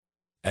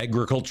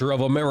Agriculture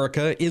of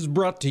America is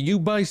brought to you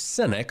by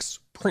Cenex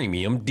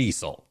Premium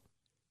Diesel.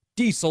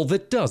 Diesel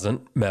that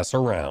doesn't mess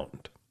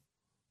around.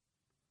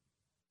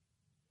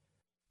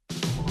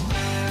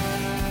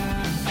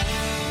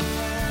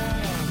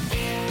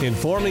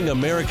 Informing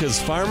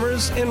America's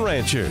farmers and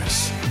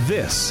ranchers.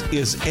 This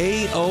is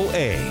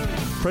AOA,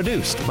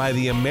 produced by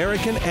the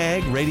American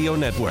Ag Radio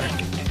Network.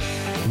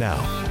 Now,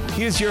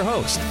 here's your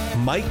host,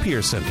 Mike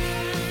Pearson.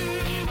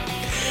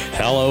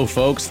 Hello,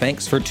 folks.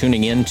 Thanks for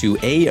tuning in to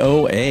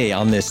AOA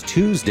on this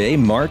Tuesday,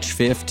 March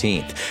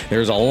 15th.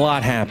 There's a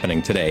lot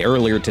happening today.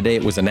 Earlier today,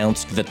 it was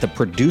announced that the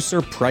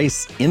producer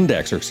price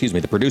index,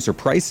 the producer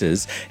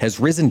prices, has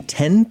risen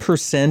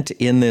 10%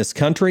 in this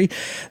country.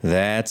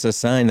 That's a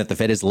sign that the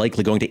Fed is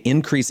likely going to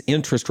increase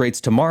interest rates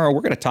tomorrow.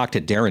 We're going to talk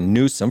to Darin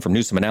Newsom from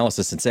Newsom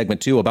Analysis in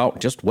segment 2 about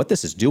just what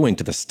this is doing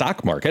to the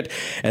stock market.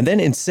 And then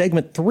in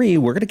segment 3,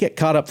 we're going to get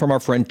caught up from our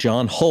friend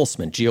John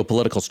Hulsman,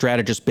 geopolitical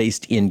strategist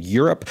based in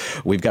Europe.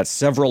 We've got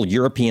several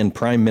European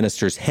prime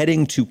ministers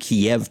heading to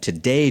Kiev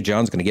today.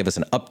 John's going to give us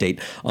an update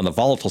on the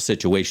volatile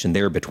situation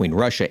there between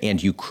Russia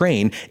and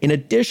Ukraine. In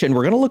addition,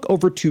 we're going to look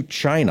over to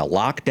China.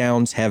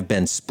 Lockdowns have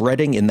been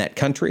spreading in that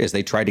country as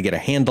they try to get a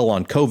handle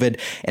on COVID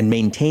and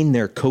maintain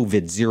their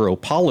COVID zero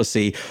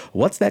policy.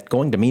 What's that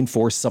going to mean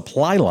for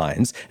supply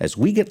lines as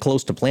we get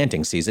close to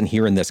planting season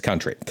here in this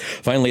country?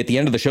 Finally, at the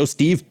end of the show,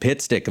 Steve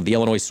Pitstick of the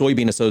Illinois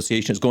Soybean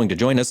Association is going to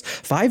join us.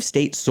 5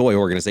 state soy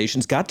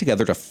organizations got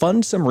together to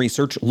fund some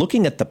research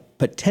looking at the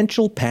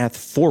potential path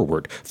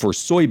forward for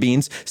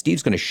soybeans.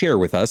 Steve's going to share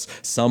with us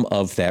some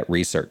of that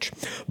research.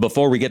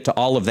 Before we get to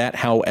all of that,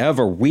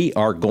 however, we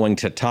are going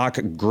to talk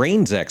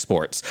grains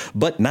exports,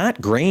 but not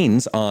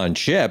grains on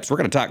ships. We're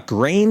going to talk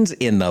grains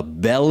in the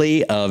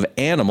belly of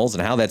animals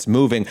and how that's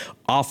moving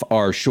off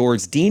our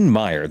shores. Dean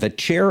Meyer, the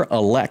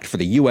chair-elect for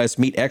the U.S.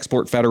 Meat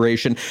Export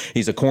Federation.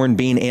 He's a corn,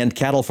 bean, and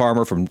cattle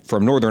farmer from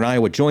northern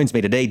Iowa, joins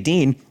me today.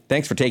 Dean,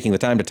 thanks for taking the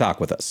time to talk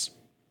with us.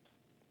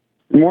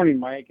 Good morning,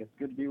 Mike. It's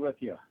good to be with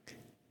you.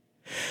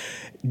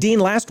 Dean,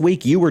 last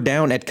week you were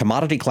down at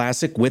Commodity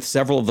Classic with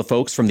several of the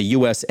folks from the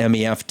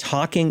USMEF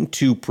talking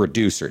to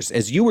producers.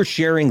 As you were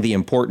sharing the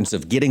importance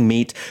of getting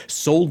meat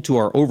sold to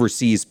our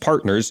overseas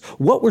partners,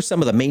 what were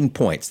some of the main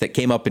points that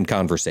came up in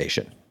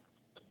conversation?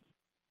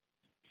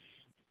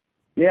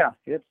 Yeah,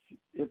 it's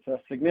a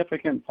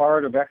significant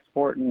part of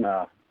exporting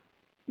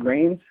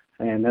grains,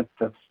 and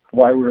that's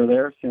why we're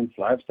there. Since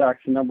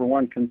livestock's the number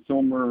one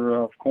consumer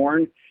of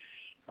corn,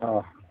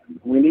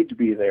 we need to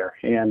be there.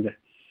 And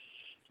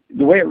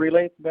the way it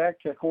relates back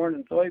to corn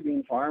and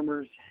soybean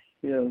farmers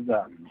is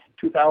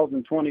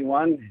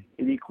 2021,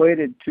 it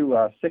equated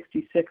to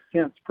 66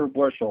 cents per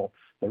bushel,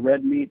 the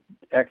red meat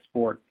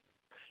export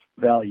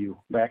value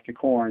back to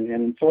corn.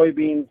 And in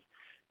soybeans,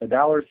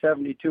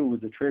 $1.72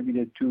 was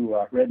attributed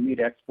to red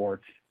meat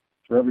exports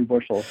for every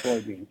bushel of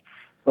soybeans.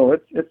 So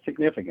it's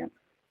significant.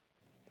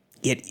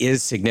 It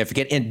is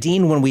significant. And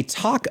Dean, when we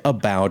talk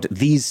about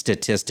these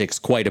statistics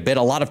quite a bit,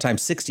 a lot of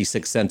times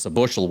 66 cents a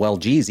bushel, well,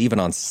 geez, even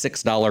on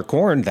 $6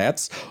 corn,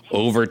 that's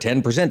over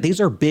 10%.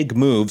 These are big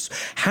moves.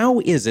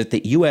 How is it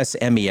that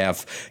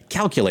USMEF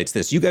calculates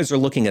this? You guys are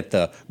looking at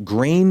the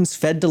grains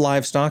fed to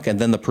livestock and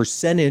then the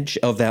percentage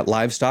of that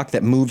livestock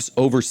that moves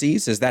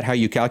overseas. Is that how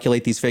you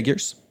calculate these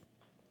figures?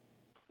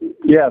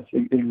 Yes,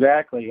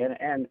 exactly.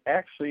 And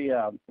actually,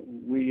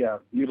 we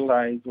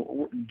utilize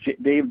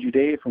Dave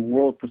Juday from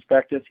World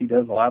Prospectus. He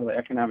does a lot of the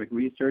economic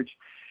research.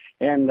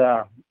 And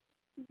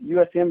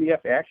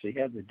USMEF actually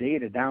has the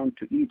data down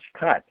to each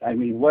cut. I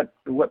mean,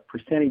 what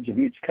percentage of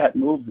each cut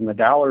moves in the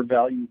dollar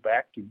value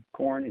back to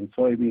corn and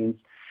soybeans.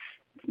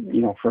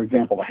 You know, for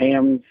example, the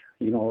hams,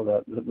 you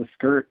know, the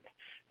skirt,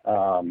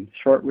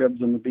 short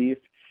ribs and the beef.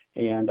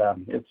 And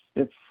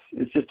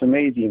it's just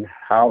amazing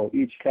how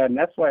each cut, and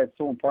that's why it's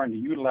so important to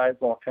utilize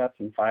all cuts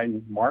and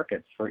find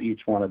markets for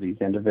each one of these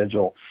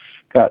individual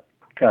cuts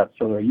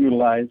so they're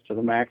utilized to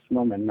the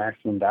maximum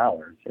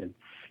dollars. And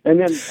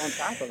then on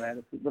top of that,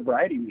 it's the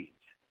variety meats,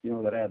 you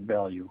know, that add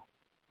value.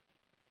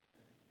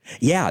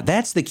 Yeah,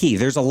 that's the key.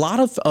 There's a lot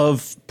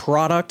of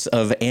products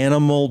of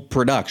animal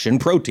production,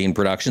 protein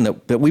production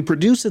that we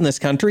produce in this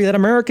country that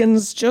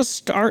Americans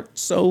just aren't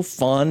so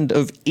fond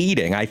of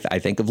eating. I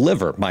think of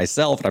liver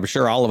myself, and I'm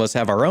sure all of us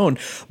have our own,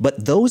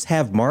 but those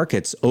have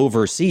markets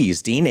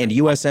overseas. Dean, and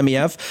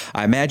USMEF,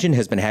 I imagine,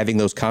 has been having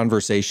those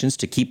conversations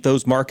to keep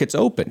those markets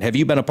open. Have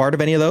you been a part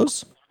of any of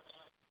those?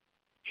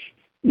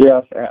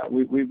 Yes,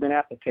 we've been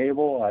at the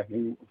table. I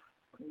mean,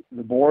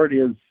 the board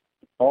is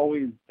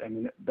always, I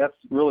mean, that's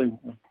really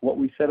what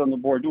we said on the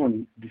board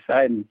doing,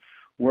 deciding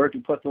where to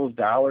put those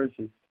dollars.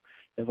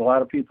 As a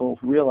lot of people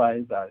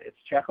realize that it's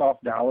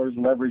checkoff dollars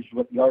leveraged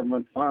with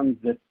government funds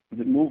that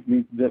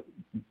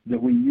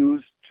we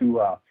use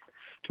to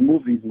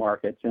move these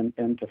markets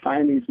and to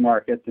find these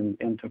markets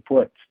and to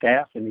put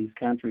staff in these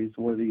countries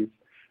where these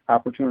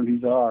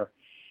opportunities are.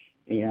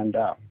 And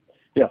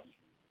yes,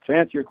 to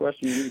answer your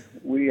question,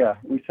 we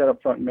set up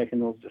front in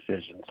making those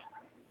decisions.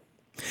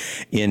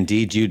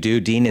 Indeed, you do,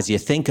 Dean. As you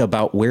think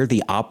about where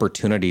the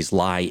opportunities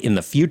lie in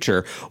the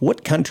future,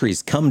 what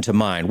countries come to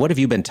mind? What have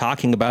you been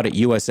talking about at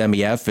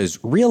USMEF as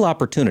real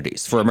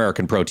opportunities for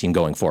American protein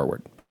going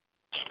forward?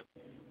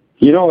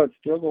 It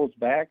still goes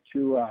back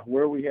to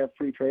where we have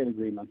free trade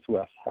agreements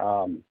with.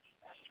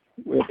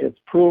 It's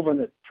proven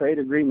that trade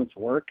agreements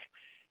work.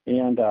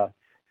 And,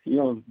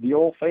 the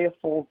old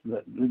faithful,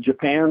 the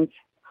Japans,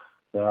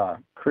 the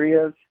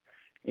Koreas,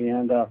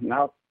 and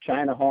now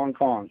China, Hong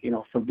Kong,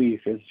 for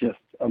beef is just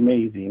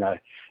amazing.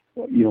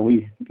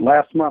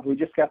 Last month we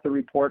just got the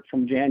report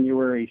from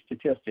January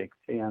statistics,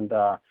 and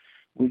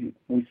we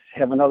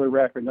have another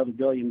record, another $1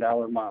 billion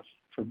month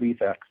for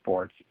beef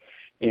exports.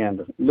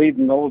 And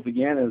leading those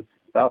again is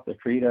South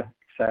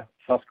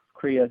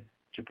Korea,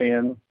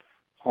 Japan,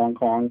 Hong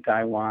Kong,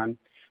 Taiwan.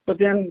 But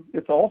then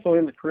it's also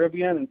in the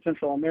Caribbean and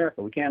Central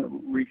America. We can't,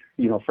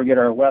 forget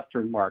our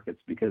Western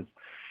markets because,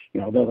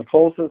 they're the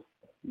closest.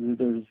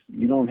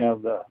 You don't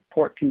have the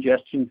port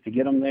congestion to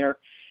get them there,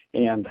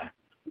 and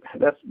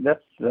that's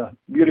the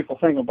beautiful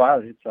thing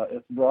about it.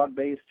 It's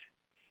broad-based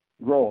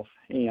growth.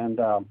 And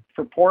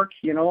for pork,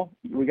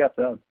 we got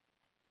the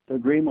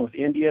agreement with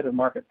India to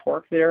market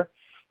pork there.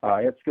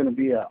 It's going to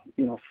be a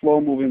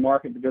slow-moving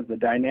market because of the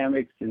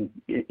dynamics in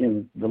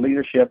the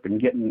leadership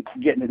and getting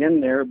it in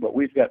there. But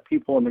we've got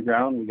people on the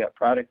ground. We've got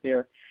product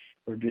there.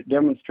 We're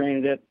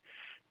demonstrating it.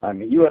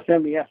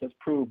 USMEF has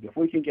proved if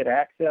we can get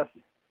access,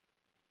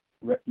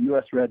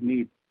 U.S. red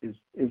meat is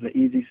an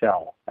easy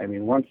sell.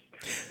 Once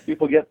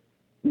people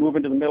move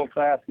into the middle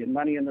class, get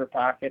money in their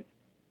pocket,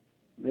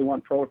 they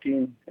want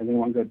protein and they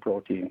want good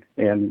protein,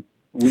 and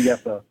we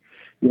got the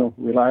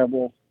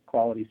reliable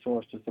quality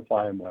source to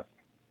supply them with.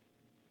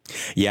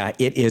 Yeah,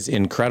 it is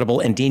incredible.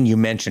 And Dean, you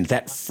mentioned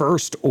that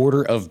first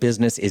order of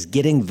business is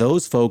getting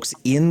those folks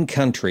in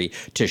country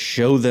to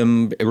show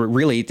them,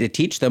 really to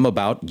teach them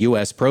about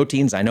U.S.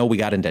 proteins. I know we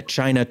got into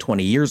China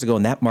 20 years ago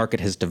and that market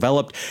has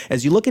developed.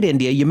 As you look at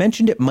India, you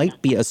mentioned it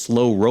might be a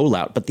slow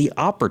rollout, but the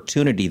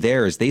opportunity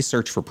there as they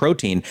search for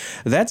protein,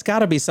 that's got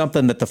to be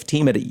something that the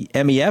team at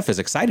MEF is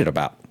excited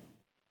about.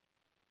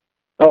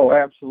 Oh,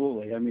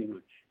 absolutely.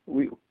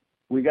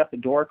 We got the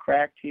door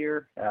cracked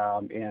here,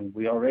 and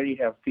we already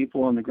have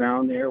people on the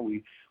ground there.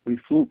 We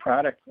flew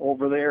product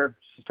over there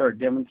to start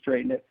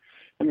demonstrating it.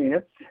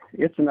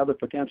 It's another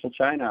potential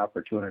China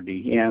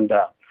opportunity, and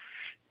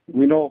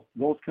we know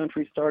those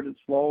countries started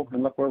slow,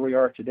 and look where we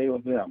are today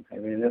with them.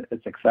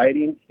 It's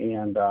exciting,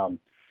 and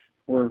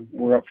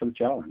we're up for the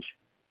challenge.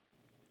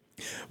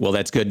 Well,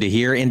 that's good to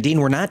hear. And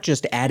Dean, we're not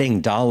just adding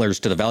dollars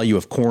to the value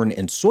of corn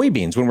and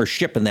soybeans when we're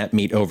shipping that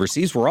meat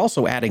overseas. We're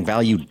also adding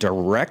value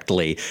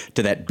directly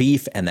to that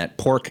beef and that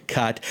pork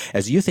cut.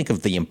 As you think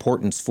of the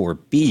importance for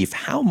beef,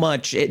 how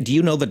much, do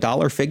you know the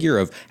dollar figure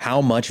of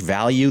how much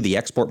value the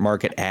export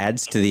market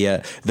adds to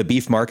the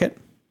beef market?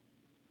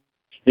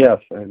 Yes,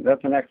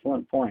 that's an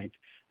excellent point.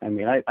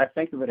 I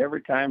think of it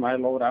every time I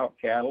load out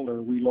cattle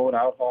or we load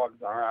out hogs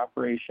in our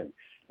operation.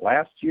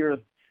 Last year,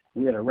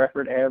 we had a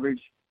record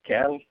average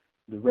cattle.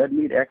 The red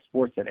meat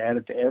exports that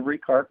added to every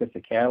carcass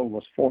of cattle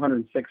was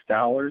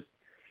 $406.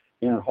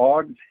 And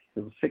hogs,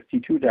 it was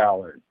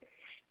 $62.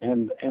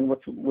 And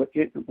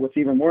what's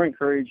even more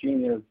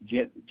encouraging is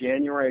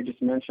January, I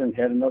just mentioned,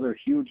 had another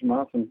huge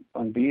month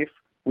on beef.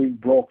 We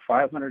broke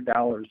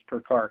 $500 per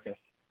carcass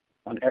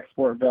on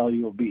export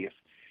value of beef.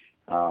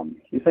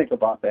 You think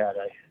about that.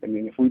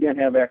 If we didn't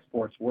have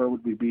exports, where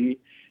would we be?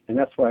 And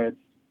that's why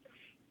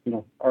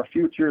it's, our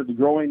future, the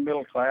growing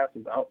middle class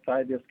is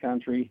outside this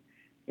country.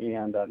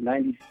 And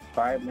 96%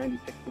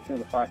 of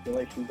the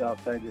population is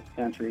outside this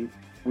country.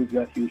 We've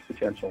got huge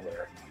potential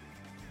there.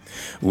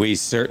 We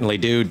certainly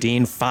do.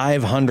 Dean,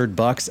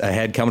 $500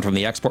 ahead coming from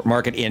the export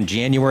market in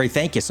January.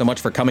 Thank you so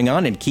much for coming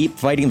on and keep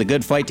fighting the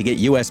good fight to get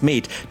U.S.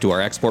 meat to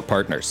our export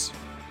partners.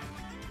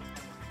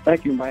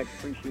 Thank you, Mike.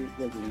 Appreciate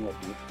visiting with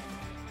you.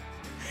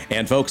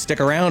 And folks, stick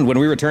around. When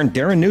we return,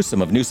 Darin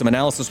Newsom of Newsom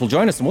Analysis will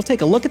join us, and we'll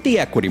take a look at the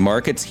equity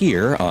markets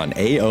here on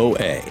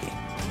AOA.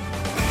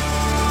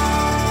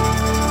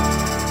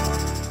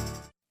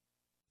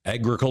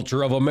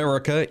 Agriculture of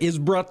America is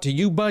brought to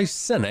you by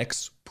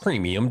Cenex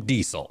Premium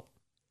Diesel.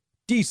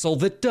 Diesel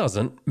that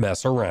doesn't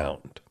mess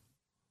around.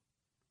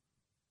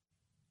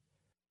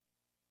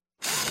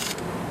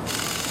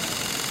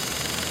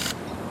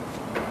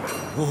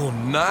 Oh,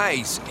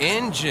 nice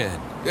engine.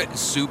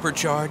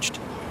 Supercharged?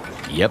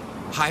 Yep.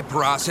 High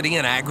porosity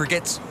and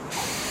aggregates?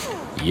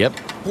 Yep.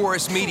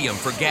 Porous medium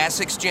for gas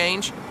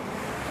exchange?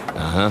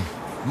 Uh-huh.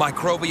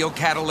 Microbial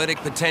catalytic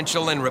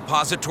potential and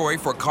repository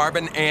for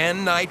carbon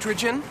and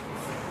nitrogen?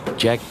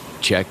 Check,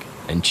 check,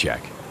 and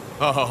check.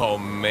 Oh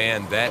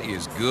man, that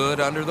is good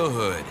under the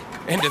hood.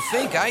 And to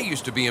think I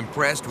used to be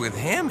impressed with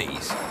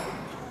Hemis.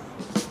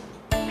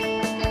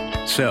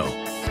 So,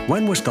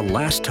 when was the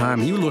last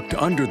time you looked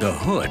under the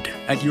hood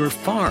at your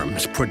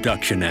farm's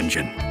production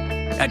engine?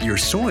 At your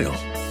soil?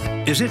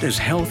 Is it as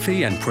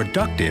healthy and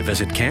productive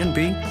as it can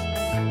be?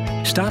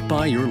 Stop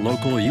by your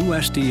local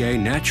USDA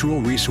Natural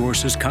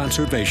Resources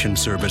Conservation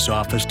Service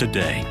office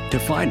today to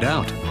find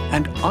out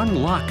and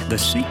unlock the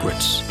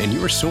secrets in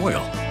your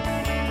soil.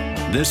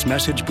 This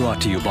message brought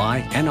to you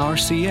by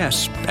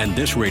NRCS and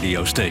this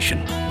radio station.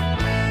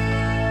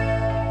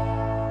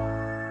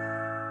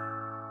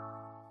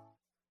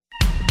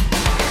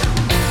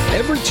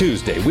 Every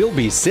Tuesday, we'll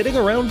be sitting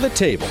around the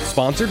table,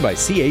 sponsored by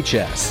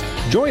CHS.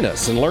 Join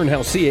us and learn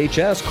how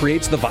CHS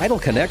creates the vital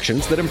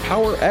connections that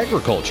empower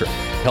agriculture,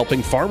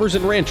 helping farmers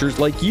and ranchers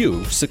like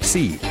you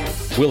succeed.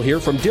 We'll hear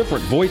from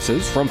different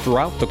voices from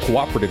throughout the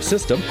cooperative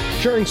system,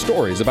 sharing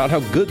stories about how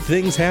good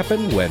things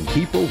happen when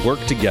people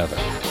work together.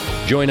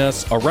 Join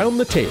us around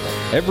the table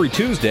every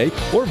Tuesday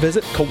or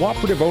visit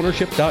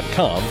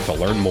cooperativeownership.com to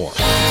learn more.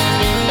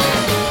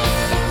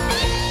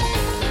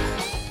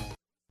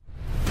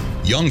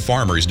 Young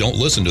farmers don't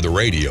listen to the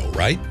radio,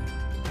 right?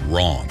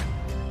 Wrong.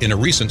 In a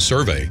recent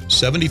survey,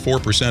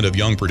 74% of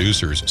young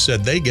producers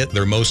said they get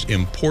their most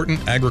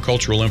important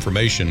agricultural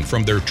information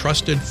from their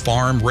trusted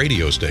farm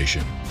radio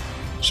station.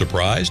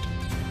 Surprised?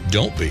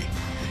 Don't be.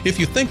 If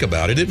you think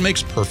about it, it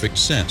makes perfect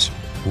sense.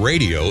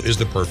 Radio is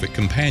the perfect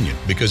companion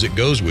because it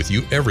goes with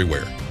you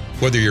everywhere.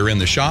 Whether you're in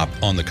the shop,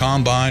 on the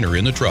combine, or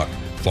in the truck,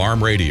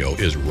 farm radio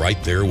is right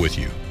there with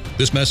you.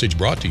 This message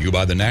brought to you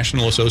by the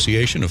National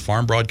Association of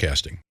Farm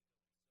Broadcasting.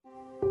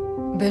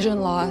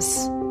 Vision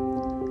loss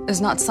is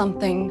not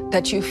something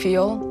that you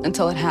feel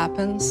until it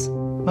happens.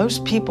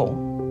 Most people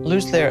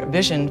lose their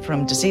vision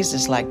from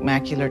diseases like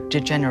macular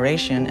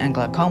degeneration and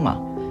glaucoma,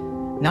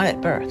 not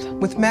at birth.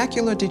 With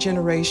macular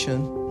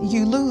degeneration,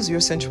 you lose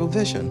your central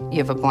vision. You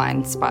have a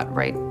blind spot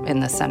right in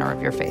the center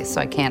of your face, so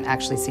I can't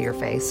actually see your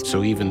face.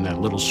 So even that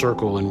little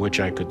circle in which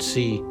I could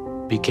see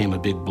became a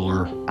big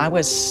blur. I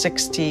was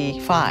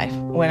 65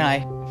 when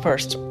I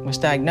first was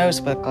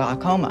diagnosed with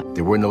glaucoma.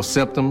 There were no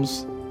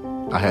symptoms.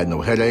 I had no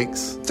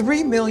headaches.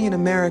 3 million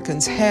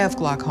Americans have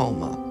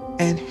glaucoma,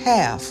 and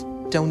half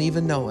don't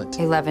even know it.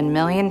 11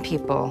 million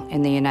people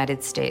in the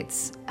United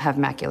States have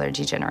macular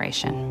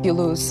degeneration. You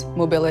lose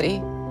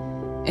mobility,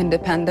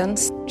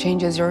 independence,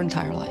 changes your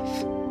entire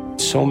life.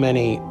 So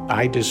many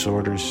eye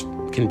disorders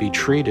can be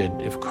treated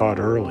if caught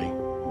early.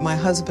 My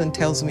husband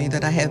tells me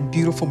that I have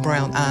beautiful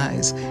brown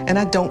eyes, and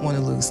I don't want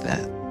to lose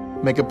that.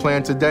 Make a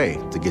plan today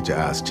to get your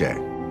eyes checked.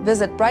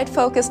 Visit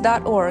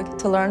brightfocus.org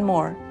to learn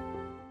more.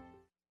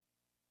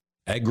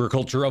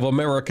 Agriculture of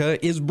America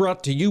is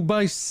brought to you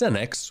by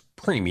Cenex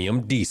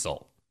Premium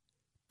Diesel.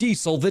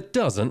 Diesel that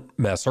doesn't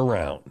mess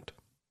around.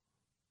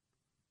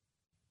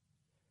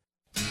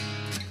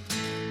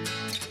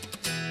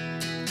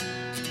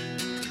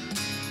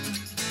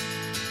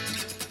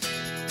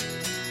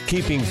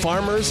 Keeping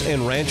farmers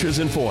and ranchers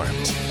informed.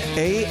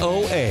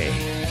 AOA.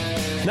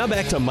 Now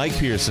back to Mike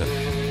Pearson.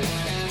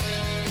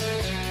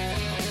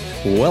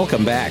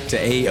 Welcome back to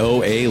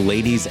AOA,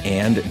 ladies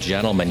and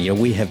gentlemen.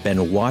 We have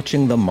been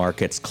watching the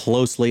markets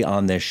closely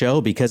on this show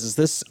because as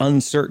this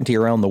uncertainty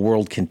around the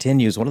world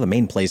continues, one of the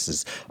main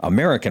places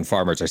American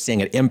farmers are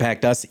seeing it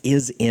impact us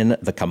is in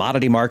the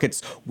commodity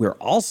markets. We're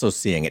also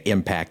seeing it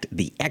impact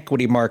the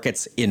equity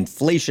markets.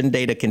 Inflation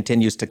data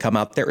continues to come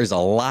out. There is a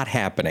lot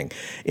happening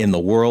in the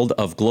world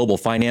of global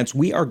finance.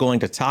 We are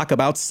going to talk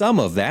about some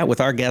of that with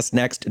our guest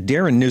next,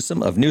 Darin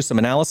Newsom of Newsom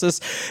Analysis.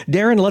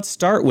 Darin, let's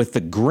start with the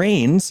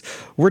grains.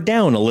 We're down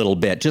a little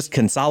bit, just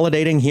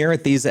consolidating here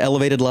at these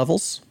elevated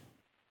levels?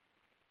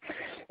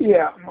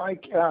 Yeah,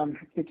 Mike,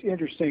 it's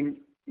interesting.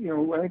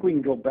 I think we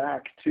can go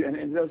back to, and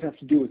it does have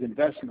to do with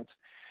investments.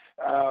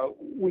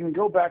 We can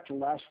go back to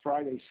last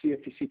Friday's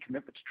CFTC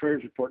Commitment to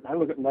Traders Report, and I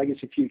look at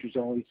legacy futures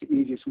only. It's the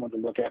easiest one to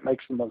look at,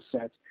 makes the most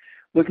sense.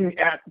 Looking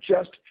at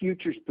just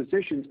futures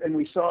positions, and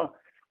we saw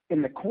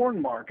in the corn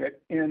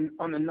market,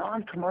 on the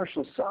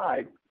non-commercial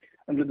side,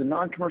 under the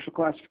non-commercial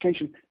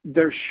classification,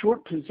 their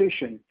short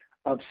position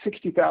of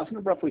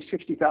 60,000, roughly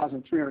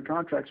 60,300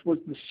 contracts, was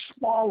the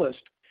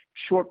smallest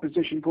short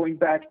position going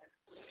back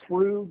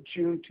through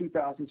June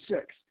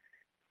 2006.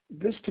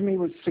 This to me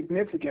was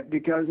significant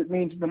because it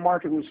means the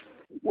market was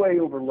way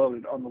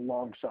overloaded on the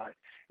long side.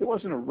 It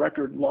wasn't a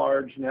record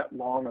large net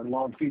long or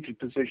long future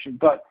position,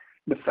 but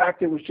the fact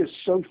there was just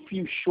so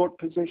few short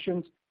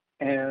positions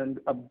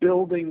and a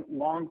building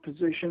long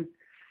position,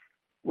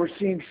 we're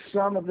seeing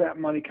some of that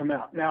money come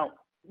out. Now,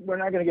 we're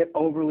not going to get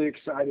overly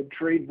excited.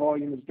 Trade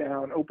volume is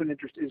down. Open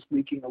interest is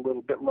leaking a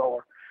little bit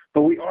lower.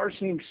 But we are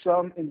seeing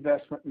some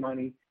investment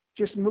money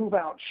just move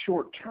out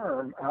short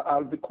term out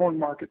of the corn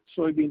market,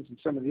 soybeans, and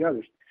some of the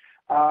others.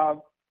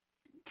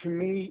 To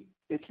me,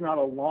 it's not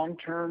a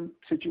long-term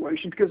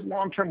situation because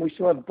long-term we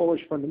still have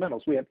bullish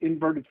fundamentals. We have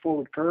inverted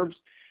forward curves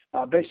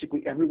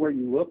basically everywhere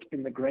you look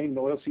in the grain and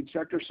oilseed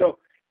sector. So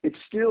it's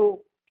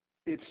still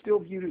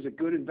viewed as a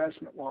good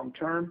investment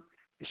long-term.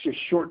 It's just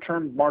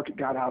short-term market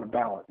got out of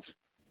balance.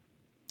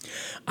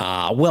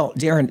 Well,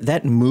 Darin,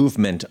 that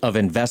movement of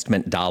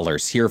investment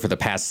dollars here for the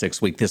past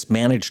 6 weeks, this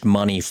managed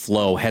money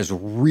flow has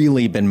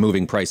really been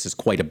moving prices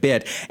quite a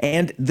bit.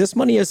 And this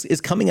money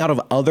is coming out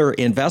of other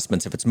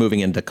investments. If it's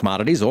moving into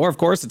commodities, or of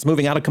course, it's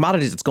moving out of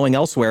commodities, it's going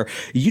elsewhere.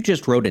 You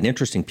just wrote an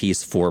interesting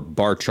piece for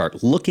Bar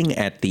Chart looking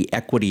at the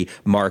equity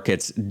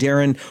markets.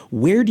 Darin,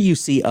 where do you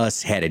see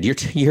us headed?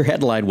 Your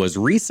headline was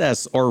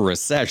recess or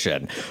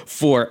recession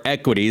for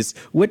equities.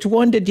 Which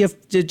one did you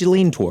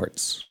lean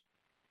towards?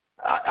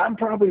 I'm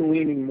probably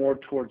leaning more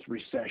towards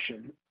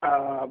recession.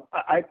 And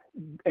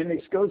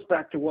this goes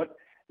back to what,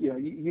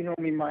 you know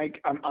me,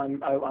 Mike.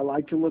 I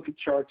like to look at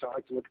charts. I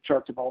like to look at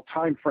charts of all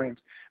time frames.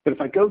 But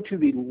if I go to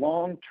the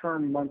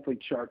long-term monthly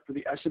chart for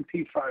the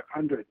S&P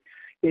 500,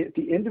 at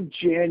the end of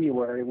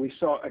January, we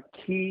saw a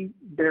key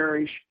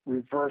bearish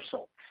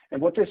reversal.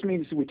 And what this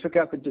means is we took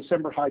out the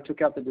December high,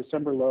 took out the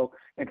December low,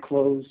 and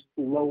closed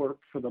lower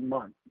for the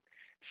month.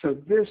 So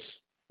this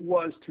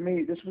was, to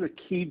me, this was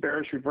a key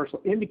bearish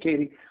reversal,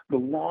 indicating the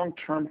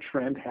long-term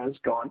trend has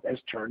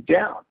turned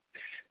down.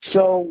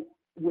 So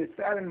with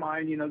that in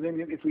mind,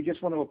 then if we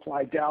just want to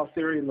apply Dow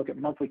theory and look at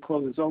monthly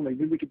closes only,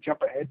 then we could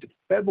jump ahead to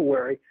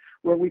February,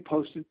 where we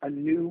posted a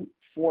new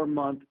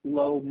 4-month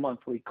low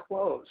monthly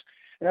close.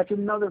 And that's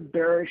another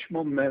bearish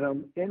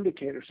momentum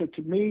indicator. So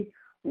to me,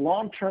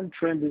 long-term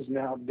trend is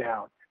now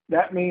down.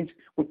 That means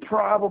we're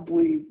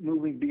probably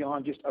moving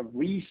beyond just a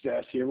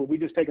recess here, where we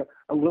just take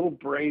a little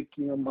break,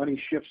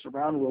 money shifts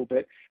around a little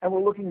bit, and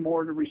we're looking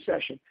more at a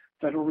recession.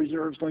 Federal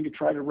Reserve is going to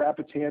try to wrap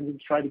its hands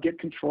and try to get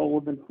control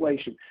of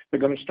inflation. They're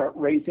going to start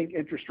raising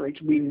interest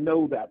rates. We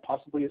know that,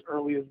 possibly as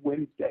early as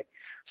Wednesday.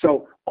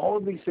 So all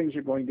of these things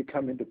are going to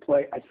come into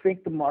play. I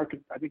think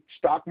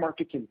stock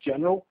markets in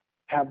general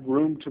have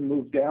room to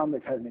move down.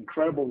 They've had an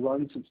incredible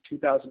run since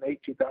 2008,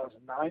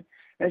 2009,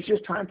 and it's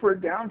just time for a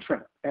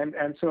downtrend.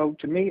 And so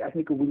to me, I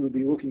think we would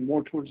be looking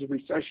more towards the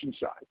recession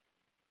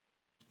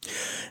side.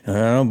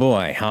 Oh,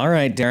 boy. All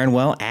right, Darin.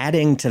 Well,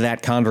 adding to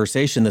that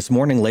conversation, this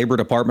morning, Labor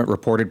Department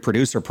reported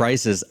producer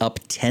prices up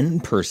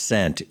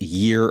 10%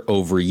 year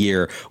over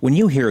year. When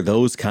you hear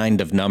those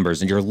kind of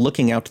numbers and you're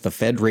looking out to the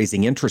Fed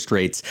raising interest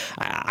rates,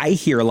 I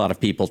hear a lot of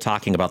people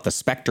talking about the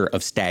specter of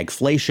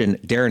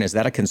stagflation. Darin, is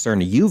that a concern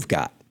you've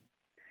got?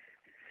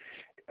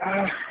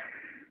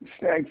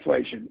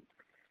 Stagflation,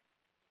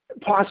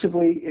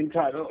 possibly in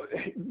time.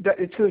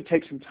 It's going to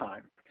take some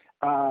time.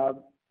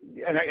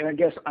 And I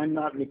guess I'm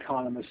not an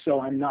economist, so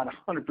I'm not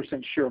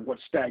 100% sure of what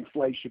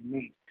stagflation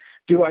means.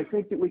 Do I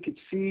think that we could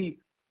see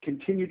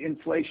continued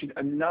inflation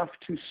enough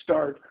to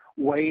start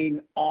weighing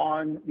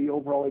on the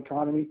overall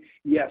economy?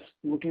 Yes.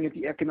 Looking at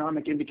the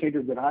economic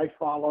indicators that I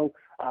follow,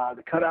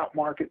 the cutout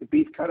market, the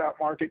beef cutout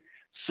market,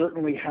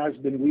 certainly has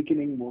been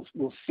weakening.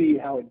 We'll see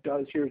how it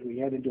does here as we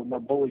head into a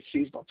more bullish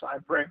seasonal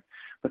time frame.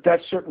 But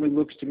that certainly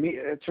looks to me,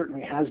 it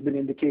certainly has been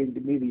indicating to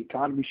me the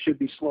economy should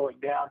be slowing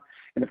down.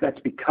 And if that's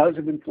because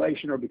of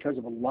inflation or because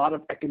of a lot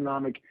of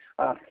economic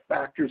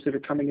factors that are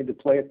coming into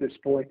play at this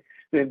point,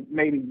 then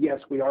maybe, yes,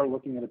 we are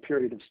looking at a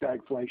period of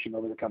stagflation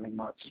over the coming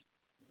months.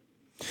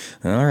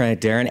 All right,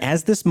 Darin,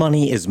 as this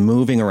money is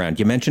moving around,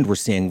 you mentioned we're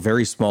seeing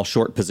very small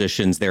short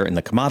positions there in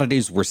the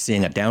commodities. We're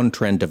seeing a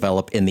downtrend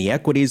develop in the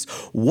equities.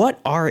 What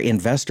are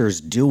investors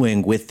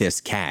doing with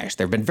this cash?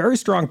 There have been very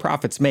strong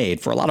profits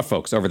made for a lot of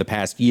folks over the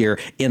past year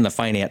in the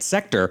finance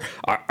sector.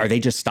 Are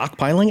they just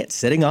stockpiling it,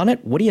 sitting on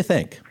it? What do you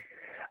think?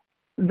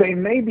 They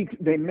may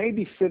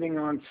be sitting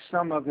on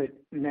some of it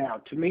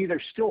now. To me,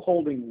 they're still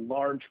holding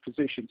large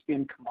positions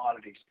in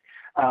commodities.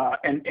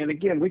 And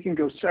again, we can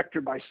go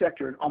sector by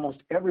sector, and almost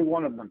every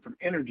one of them, from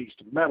energies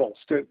to metals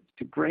to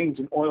grains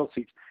and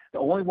oilseeds. The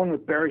only one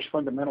with bearish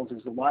fundamentals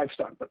is the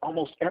livestock, but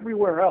almost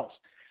everywhere else,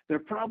 they're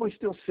probably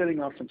still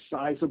sitting on some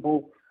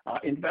sizable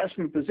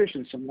investment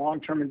positions, some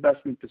long-term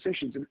investment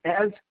positions. And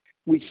as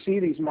we see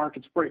these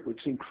markets break, we've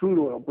seen crude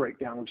oil break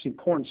down, we've seen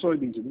corn,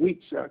 soybeans, and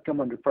wheat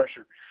come under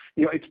pressure.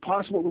 It's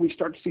possible that we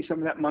start to see some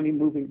of that money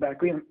moving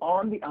back in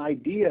on the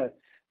idea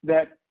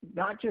that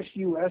not just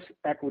U.S.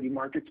 equity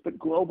markets, but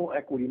global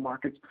equity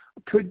markets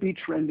could be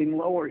trending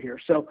lower here.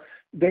 So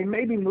they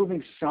may be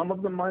moving some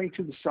of the money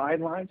to the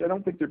sidelines. I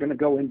don't think they're going to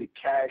go into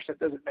cash. That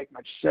doesn't make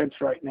much sense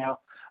right now.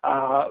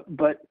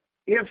 But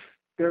if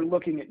they're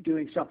looking at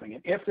doing something,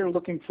 and if they're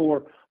looking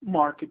for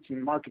markets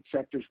and market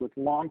sectors with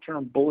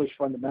long-term bullish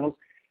fundamentals,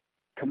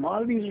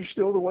 commodities are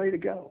still the way to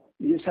go.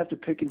 You just have to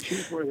pick and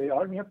choose where they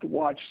are, and you have to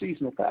watch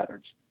seasonal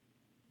patterns.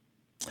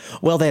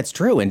 Well, that's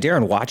true. And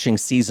Darin, watching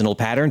seasonal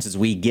patterns as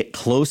we get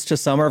close to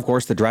summer, of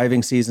course, the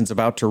driving season's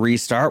about to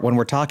restart. When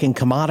we're talking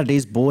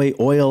commodities, boy,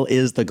 oil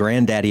is the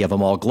granddaddy of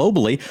them all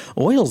globally.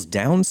 Oil's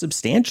down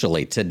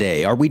substantially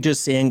today. Are we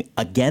just seeing,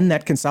 again,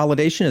 that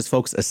consolidation as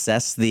folks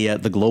assess the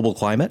global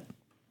climate?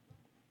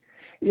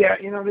 Yeah,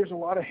 there's a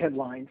lot of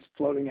headlines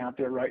floating out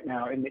there right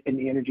now in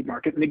the energy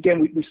market. And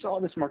again, we saw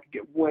this market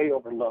get way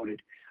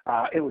overloaded.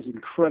 It was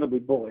incredibly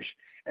bullish.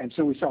 And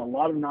so we saw a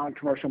lot of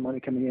non-commercial money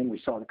coming in.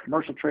 We saw the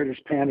commercial traders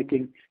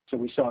panicking. So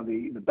we saw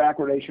the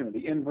backwardation or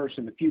the inverse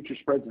in the future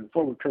spreads and the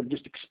forward curve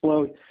just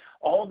explode.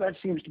 All of that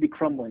seems to be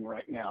crumbling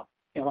right now.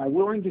 Am I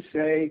willing to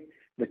say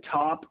the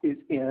top is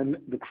in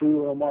the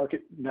crude oil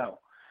market? No.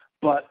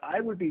 But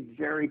I would be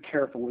very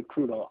careful with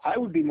crude oil. I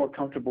would be more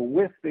comfortable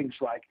with things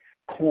like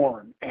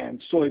corn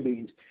and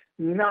soybeans,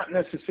 not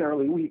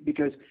necessarily wheat,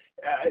 because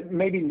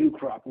maybe new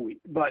crop wheat.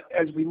 But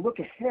as we look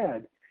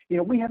ahead,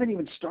 we haven't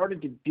even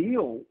started to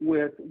deal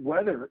with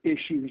weather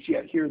issues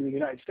yet here in the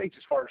United States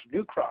as far as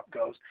new crop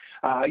goes.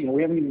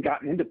 We haven't even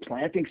gotten into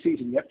planting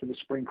season yet for the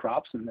spring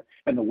crops, and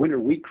the winter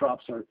wheat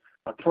crops are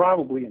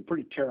probably in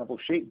pretty terrible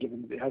shape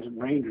given that it hasn't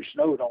rained or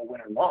snowed all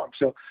winter long.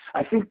 So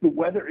I think the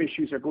weather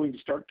issues are going to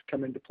start to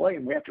come into play,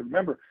 and we have to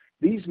remember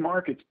these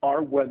markets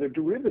are weather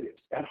derivatives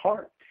at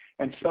heart.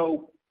 And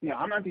so,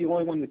 I'm not the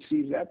only one that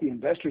sees that. The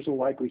investors will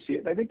likely see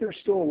it. I think there's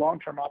still a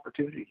long-term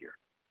opportunity here.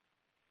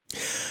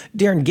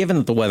 Darin, given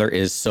that the weather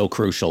is so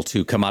crucial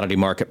to commodity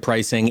market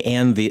pricing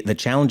and the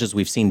challenges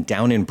we've seen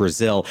down in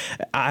Brazil,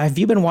 have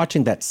you been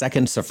watching that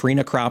second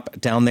safrinha crop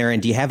down there?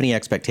 And do you have any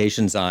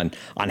expectations on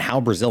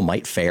how Brazil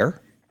might fare?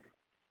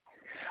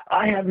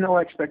 I have no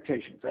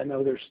expectations. I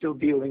know they're still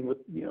dealing with,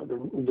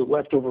 the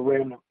leftover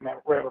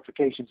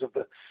ramifications of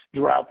the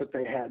drought that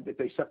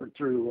they suffered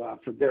through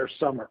for their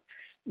summer.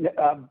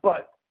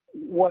 But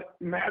what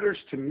matters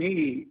to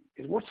me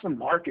is what's the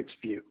market's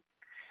view?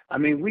 I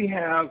mean,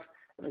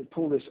 let me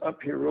pull this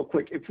up here real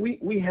quick. If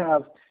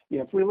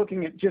we're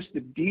looking at just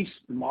the DC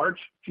March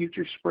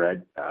future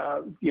spread,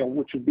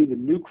 which would be the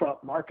new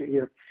crop market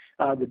here,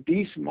 the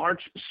DC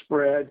March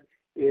spread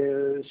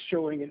is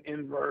showing an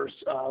inverse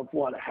of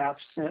a half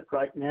cent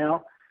right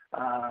now.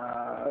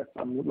 If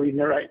I'm reading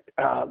it right.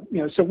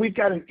 So we've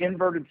got an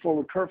inverted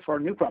forward curve for our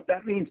new crop.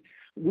 That means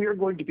we're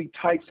going to be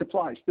tight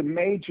supplies. The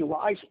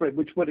May-July spread,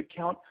 which would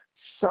account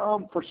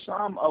for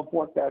some of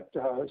what that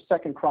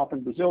second crop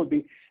in Brazil would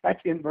be, that's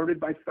inverted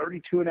by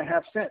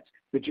 32.5 cents.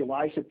 The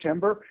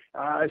July-September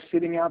is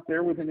sitting out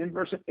there with an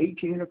inverse of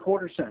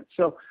 18.25 cents.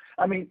 So,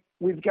 I mean,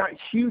 we've got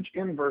huge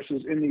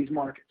inverses in these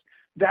markets.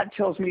 That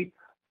tells me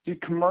the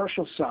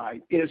commercial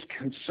side is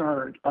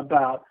concerned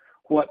about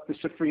what the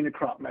safrinha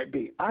crop might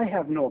be. I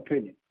have no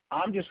opinion.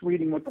 I'm just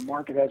reading what the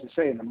market has to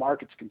say, and the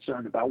market's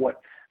concerned about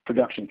what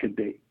production could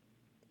be.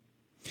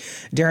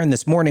 Darin,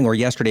 this morning or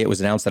yesterday, it was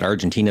announced that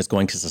Argentina is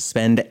going to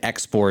suspend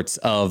exports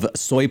of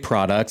soy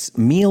products.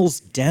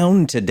 Meal's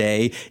down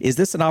today. Is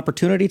this an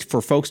opportunity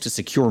for folks to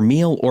secure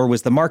meal, or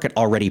was the market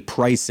already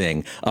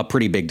pricing a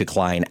pretty big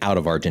decline out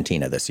of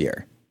Argentina this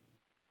year?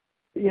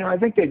 I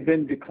think they've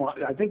been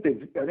declining. I think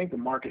the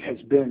market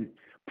has been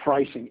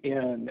pricing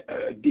in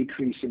a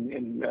decrease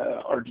in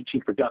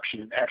Argentine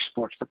production and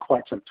exports for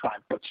quite some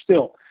time. But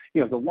still,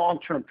 the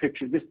long-term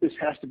picture, this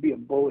has to be a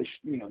bullish,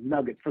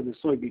 nugget for the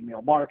soybean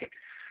meal market.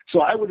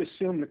 So I would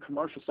assume the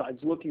commercial side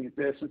is looking at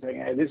this and saying,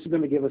 hey, this is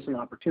going to give us an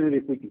opportunity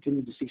if we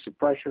continue to see some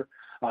pressure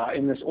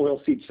in this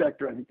oilseed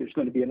sector. I think there's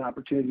going to be an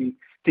opportunity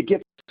to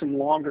get some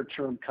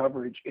longer-term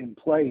coverage in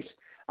place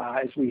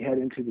as we head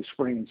into the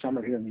spring and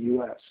summer here in the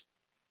U.S.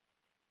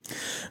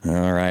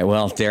 All right.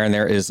 Well, Darin,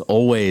 there is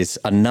always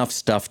enough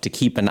stuff to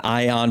keep an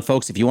eye on.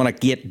 Folks, if you want to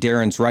get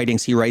Darin's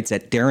writings, he writes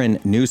at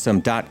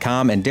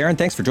DarinNewsom.com. And Darin,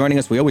 thanks for joining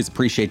us. We always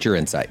appreciate your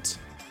insights.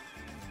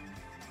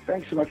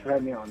 Thanks so much for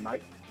having me on,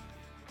 Mike.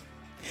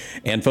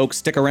 And folks,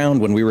 stick around.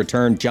 When we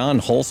return,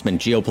 John Hulsman,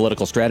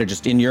 geopolitical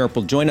strategist in Europe,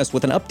 will join us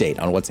with an update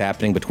on what's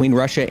happening between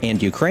Russia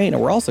and Ukraine.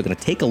 And we're also going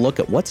to take a look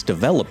at what's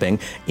developing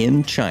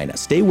in China.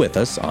 Stay with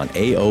us on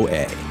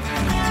AOA.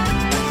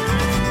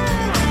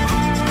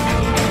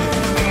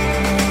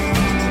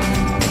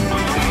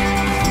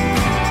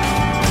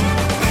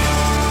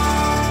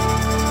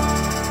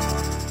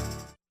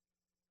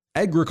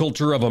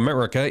 Agriculture of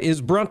America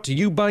is brought to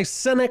you by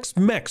Cenex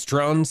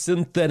Maxtron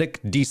synthetic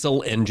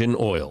diesel engine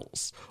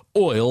oils.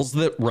 Oils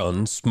that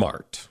run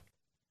smart.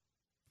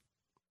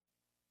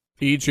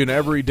 Each and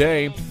every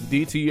day,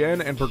 DTN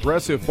and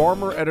Progressive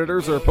Farmer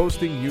editors are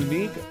posting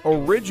unique,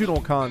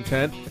 original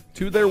content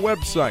to their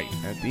website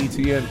at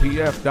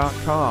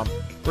dtnpf.com,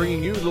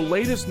 bringing you the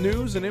latest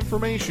news and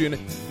information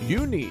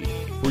you need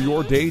for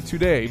your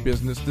day-to-day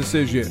business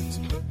decisions.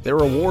 Their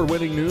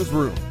award-winning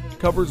newsroom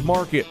covers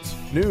markets,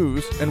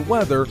 news, and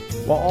weather,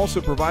 while also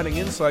providing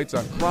insights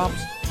on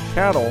crops,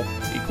 cattle,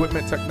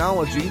 equipment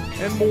technology,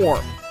 and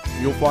more.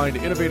 You'll find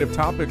innovative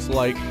topics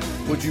like,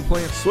 would you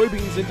plant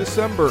soybeans in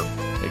December?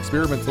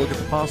 Experiments look at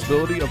the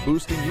possibility of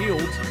boosting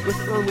yields with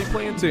early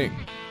planting.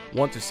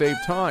 Want to save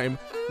time?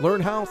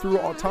 Learn how through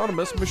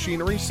autonomous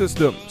machinery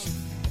systems.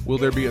 Will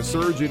there be a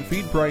surge in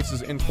feed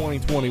prices in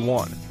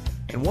 2021?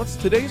 And what's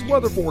today's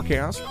weather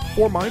forecast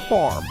for my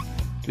farm?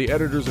 The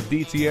editors of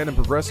DTN and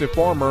Progressive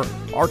Farmer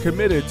are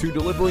committed to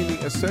delivering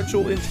the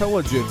essential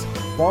intelligence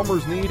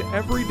farmers need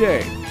every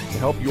day to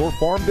help your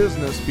farm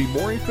business be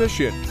more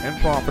efficient and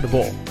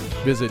profitable.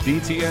 Visit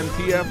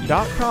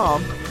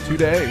DTNPF.com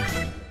today.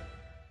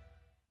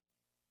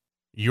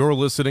 You're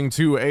listening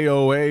to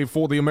AOA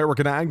for the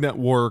American Ag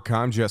Network.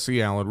 I'm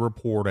Jesse Allen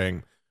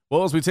reporting.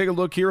 Well, as we take a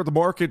look here at the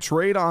market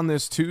trade on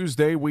this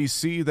Tuesday, we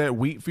see that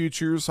wheat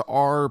futures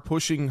are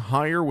pushing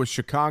higher, with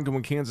Chicago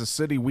and Kansas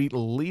City wheat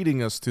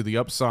leading us to the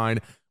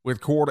upside,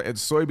 with corn and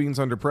soybeans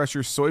under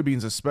pressure,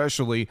 soybeans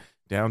especially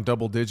down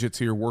double digits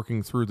here,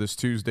 working through this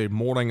Tuesday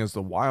morning as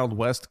the Wild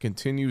West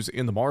continues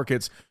in the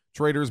markets.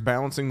 Traders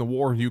balancing the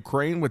war in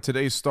Ukraine with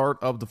today's start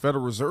of the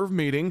Federal Reserve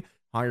meeting,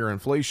 higher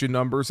inflation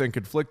numbers, and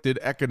conflicted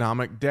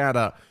economic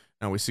data.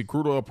 Now we see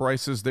crude oil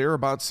prices there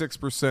about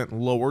 6%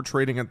 lower,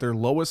 trading at their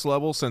lowest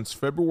level since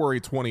February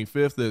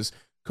 25th as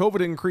COVID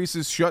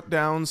increases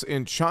shutdowns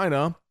in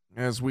China.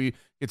 As we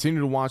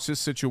continue to watch this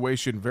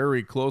situation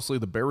very closely,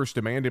 the bearish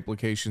demand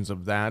implications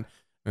of that,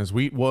 as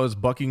wheat was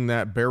bucking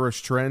that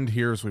bearish trend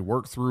here as we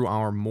work through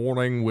our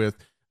morning with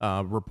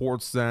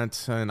reports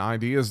that and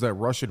ideas that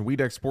Russian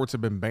wheat exports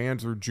have been banned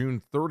through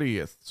June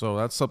 30th. So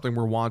that's something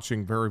we're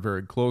watching very,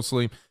 very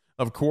closely.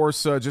 Of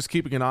course, just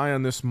keeping an eye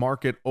on this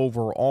market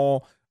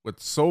overall with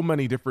so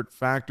many different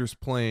factors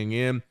playing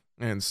in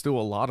and still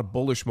a lot of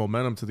bullish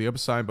momentum to the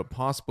upside, but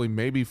possibly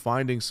maybe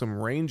finding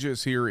some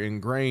ranges here in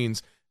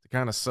grains to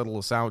kind of settle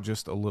us out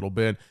just a little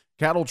bit.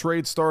 Cattle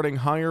trade starting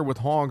higher with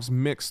hogs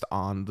mixed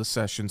on the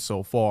session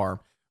so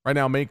far. Right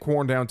now, May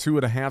corn down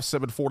 2.5,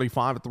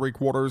 7.45 at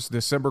 3/4.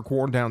 December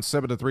corn down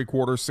 7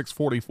 3/4,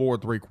 6.44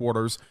 at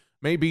 3/4.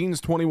 May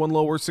beans 21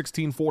 lower,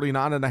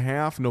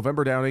 16.49.5.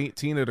 November down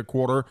 18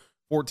 1/4,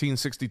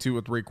 14.62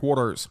 at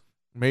 3/4.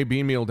 May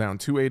bean meal down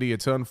 2.80 a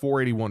ton,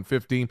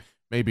 4.81.50.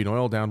 May bean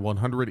oil down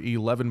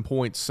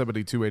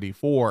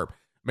 111.7284.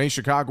 May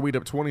Chicago wheat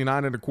up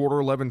 29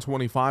 1/4,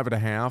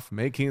 11.25.5.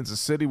 May Kansas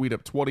City wheat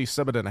up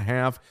 27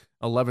 1/2,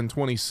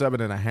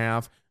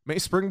 11.27.5. May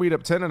spring wheat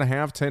up 10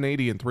 1/2,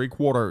 10.80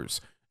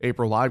 3/4.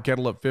 April live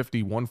cattle up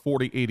 50,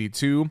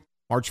 140.82.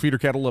 March feeder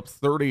cattle up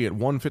 30 at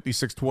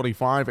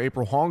 156.25.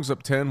 April hogs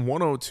up 10,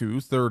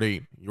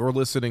 102.30. You're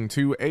listening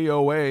to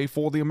AOA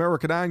for the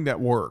American Ag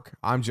Network.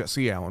 I'm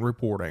Jesse Allen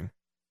reporting.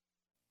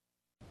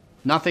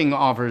 Nothing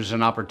offers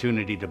an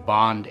opportunity to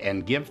bond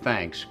and give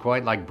thanks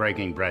quite like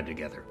breaking bread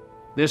together.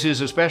 This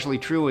is especially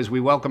true as we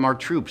welcome our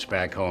troops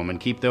back home and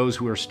keep those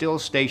who are still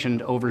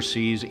stationed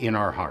overseas in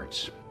our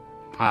hearts.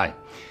 Hi,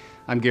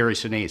 I'm Gary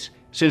Sinise.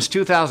 Since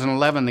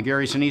 2011, the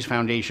Gary Sinise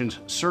Foundation's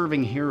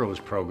Serving Heroes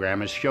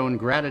program has shown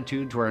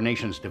gratitude to our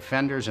nation's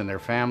defenders and their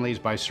families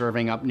by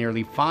serving up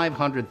nearly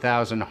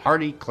 500,000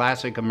 hearty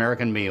classic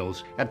American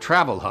meals at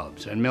travel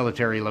hubs and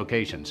military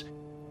locations.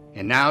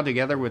 And now,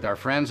 together with our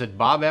friends at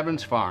Bob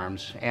Evans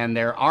Farms and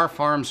their Our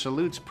Farm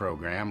Salutes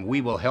program,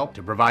 we will help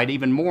to provide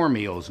even more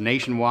meals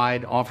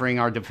nationwide, offering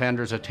our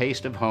defenders a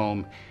taste of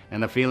home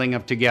and a feeling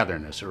of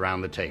togetherness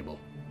around the table.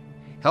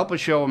 Help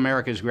us show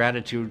America's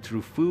gratitude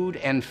through food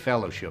and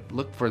fellowship.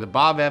 Look for the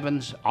Bob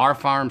Evans Our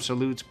Farm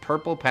Salutes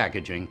purple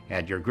packaging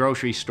at your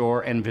grocery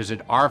store and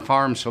visit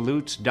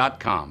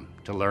ourfarmsalutes.com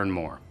to learn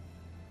more.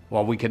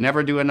 While we can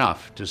never do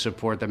enough to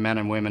support the men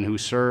and women who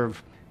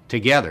serve,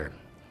 together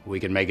we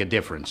can make a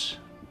difference,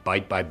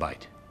 bite by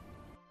bite.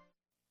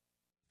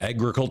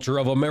 Agriculture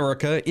of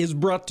America is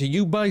brought to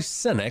you by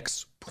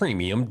Cenex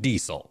Premium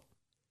Diesel.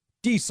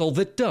 Diesel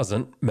that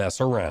doesn't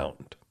mess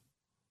around.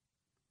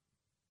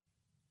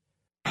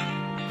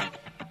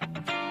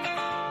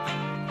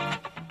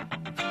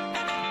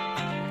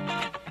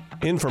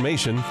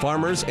 Information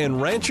farmers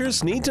and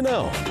ranchers need to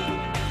know.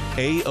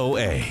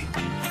 AOA.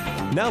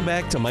 Now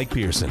back to Mike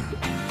Pearson.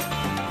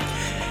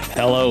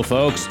 Hello,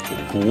 folks.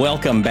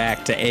 Welcome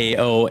back to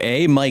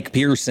AOA. Mike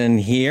Pearson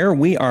here.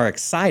 We are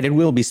excited.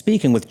 We'll be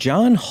speaking with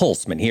John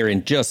Hulsman here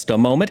in just a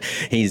moment.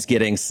 He's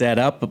getting set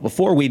up. But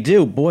before we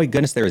do, boy,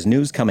 goodness, there is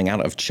news coming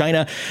out of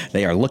China.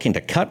 They are looking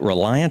to cut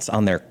reliance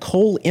on their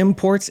coal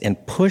imports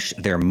and push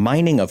their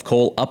mining of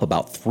coal up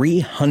about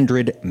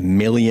 300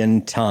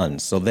 million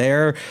tons. So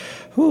there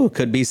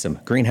could be some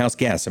greenhouse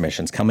gas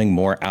emissions coming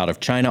more out of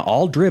China,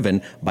 all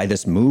driven by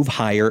this move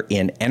higher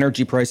in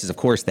energy prices. Of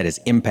course, that is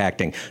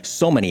impacting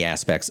so many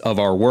aspects of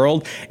our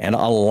world, and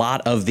a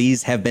lot of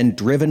these have been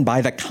driven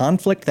by the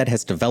conflict that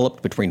has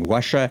developed between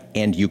Russia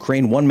and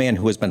Ukraine. One man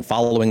who has been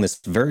following this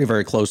very,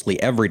 very closely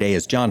every day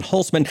is John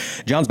Hulsman.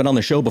 John's been on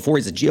the show before.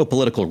 He's a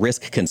geopolitical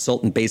risk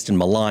consultant based in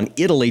Milan,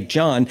 Italy.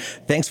 John,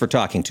 thanks for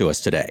talking to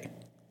us today.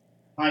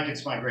 Mike,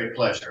 it's my great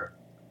pleasure.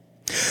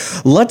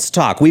 Let's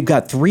talk. We've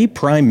got 3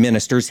 prime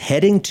ministers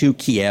heading to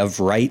Kiev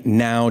right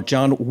now.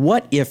 John,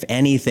 what, if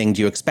anything,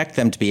 do you expect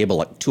them to be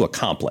able to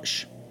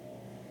accomplish?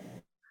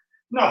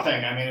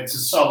 Nothing. I mean, it's a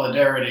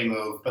solidarity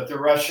move, but the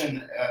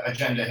Russian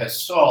agenda has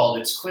stalled.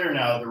 It's clear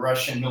now the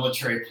Russian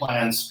military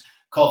plans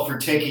called for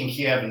taking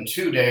Kiev in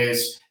 2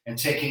 days and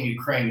taking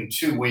Ukraine in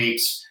 2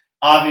 weeks.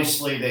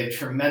 Obviously, they've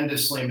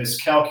tremendously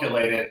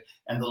miscalculated,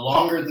 and the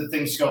longer that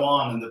things go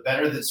on and the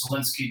better that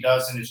Zelensky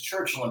does in his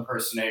Churchill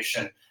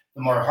impersonation,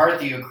 the more heart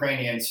the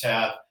Ukrainians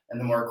have and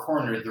the more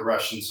cornered the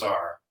Russians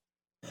are.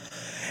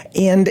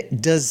 And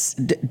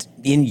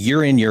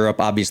you're in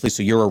Europe, obviously,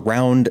 so you're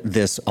around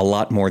this a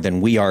lot more than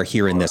we are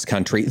here in this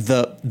country.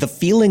 The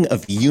feeling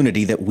of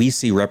unity that we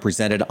see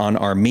represented on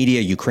our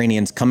media,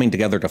 Ukrainians coming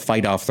together to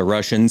fight off the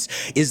Russians,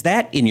 is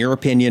that, in your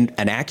opinion,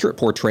 an accurate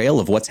portrayal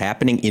of what's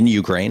happening in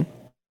Ukraine?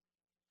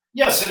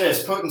 Yes, it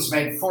is. Putin's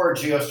made 4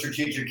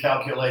 geostrategic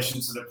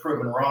calculations that have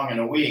proven wrong in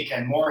a week,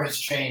 and more has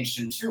changed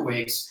in 2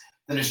 weeks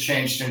than has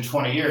changed in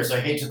 20 years.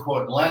 I hate to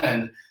quote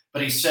Lenin,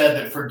 but he said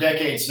that for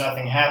decades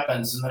nothing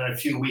happens, and then in a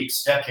few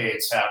weeks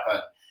decades happen.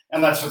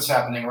 And that's what's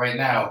happening right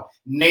now.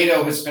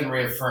 NATO has been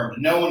reaffirmed.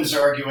 No one is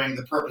arguing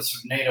the purpose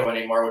of NATO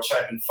anymore, which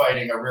I've been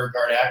fighting a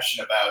rearguard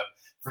action about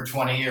for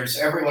 20 years.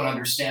 Everyone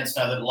understands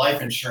now that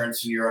life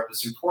insurance in Europe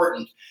is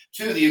important.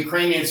 Two, the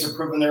Ukrainians have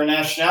proven their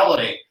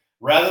nationality.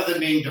 Rather than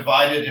being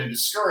divided and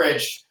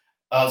discouraged,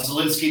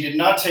 Zelensky did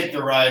not take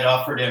the ride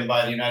offered him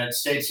by the United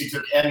States. He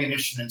took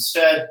ammunition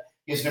instead.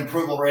 He has an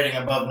approval rating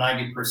above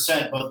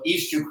 90%. Both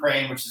East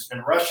Ukraine, which has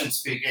been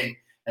Russian-speaking,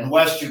 and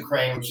West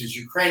Ukraine, which is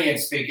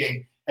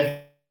Ukrainian-speaking,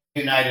 have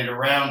united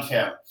around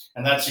him.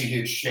 And that's a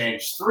huge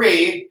change.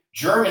 Three,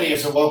 Germany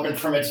has awoken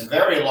from its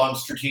very long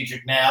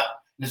strategic nap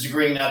and is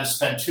agreeing now to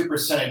spend 2%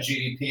 of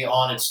GDP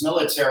on its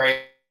military,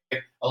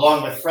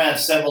 along with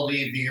France. That will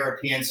leave the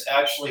Europeans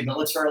actually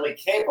militarily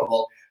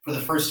capable for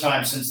the first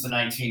time since the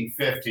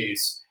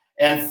 1950s.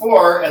 And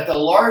four, at the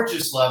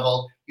largest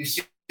level, you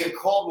see a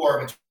Cold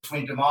War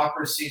between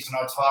democracies and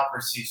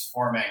autocracies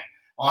forming.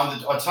 On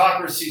the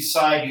autocracy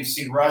side, you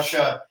see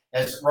Russia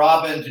as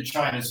Robin to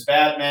China's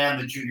Batman,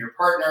 the junior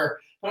partner.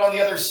 But on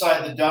the other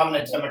side, the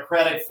dominant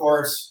democratic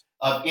force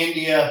of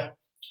India,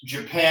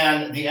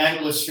 Japan, the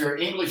Anglosphere,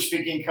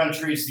 English-speaking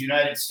countries, the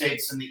United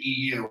States, and the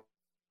EU.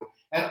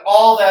 And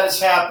all that has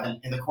happened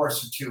in the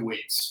course of 2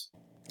 weeks.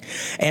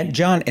 And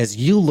John, as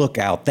you look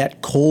out,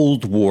 that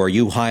Cold War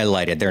you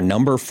highlighted, they're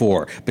number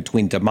 4,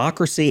 between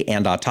democracy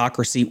and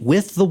autocracy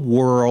with the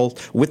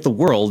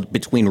world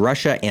between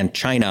Russia and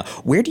China.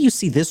 Where do you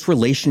see this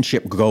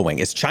relationship going?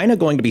 Is China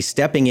going to be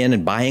stepping in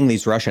and buying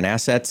these Russian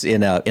assets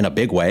in a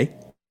big way?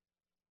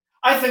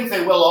 I think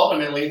they will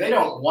ultimately. They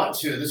don't want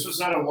to. This was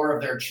not a war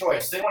of their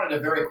choice. They wanted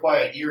a very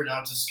quiet year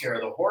not to scare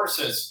the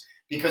horses,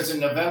 because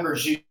in November,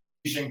 Xi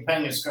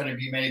Jinping is going to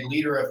be made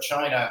leader of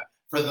China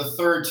for the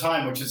 3rd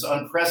time, which is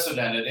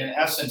unprecedented, in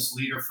essence,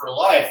 leader for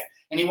life.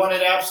 And he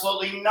wanted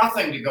absolutely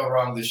nothing to go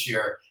wrong this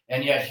year.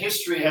 And yet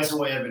history has a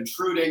way of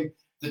intruding.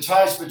 The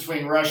ties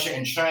between Russia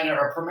and China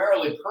are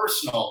primarily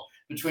personal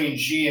between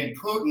Xi and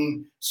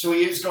Putin. So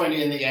he is going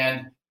to, in the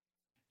end,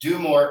 do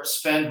more,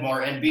 spend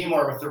more, and be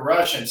more with the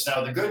Russians.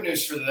 Now, the good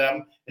news for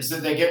them is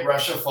that they get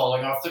Russia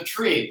falling off the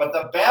tree. But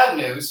the bad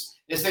news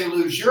is they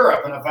lose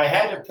Europe. And if I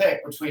had to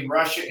pick between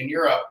Russia and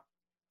Europe,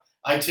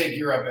 I'd take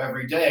Europe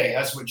every day,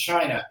 as would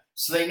China.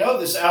 So they know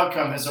this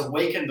outcome has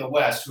awakened the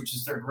West, which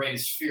is their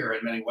greatest fear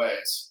in many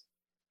ways.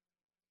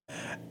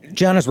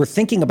 John, as we're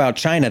thinking about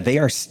China, they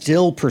are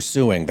still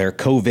pursuing their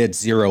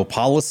COVID-0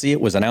 policy. It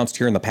was announced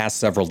here in the past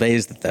several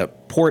days that the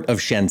port of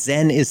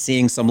Shenzhen is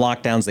seeing some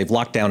lockdowns. They've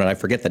locked down, and I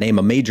forget the name,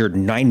 a major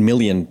 9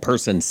 million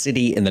person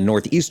city in the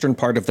northeastern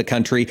part of the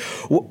country.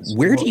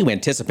 Where do you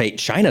anticipate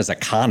China's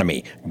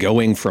economy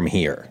going from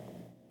here?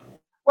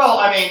 Well,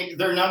 I mean,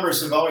 their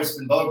numbers have always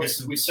been bogus.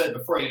 As we said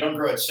before, you don't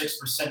grow at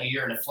 6% a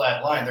year in a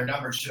flat line. Their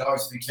numbers should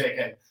always be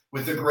taken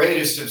with the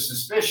greatest of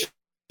suspicion.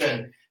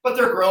 But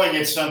they're growing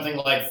at something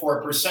like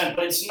 4%,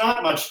 but it's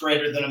not much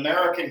greater than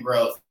American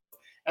growth.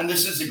 And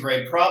this is a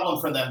great problem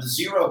for them. The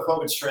zero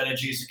COVID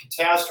strategy is a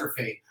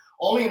catastrophe.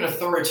 Only an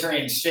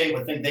authoritarian state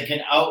would think they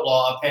can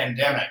outlaw a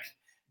pandemic.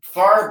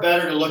 Far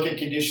better to look at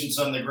conditions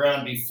on the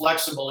ground, be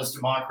flexible as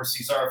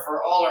democracies are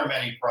for all our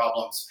many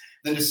problems,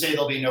 than to say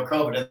there'll be no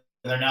COVID.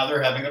 Now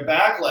they're having a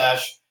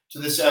backlash to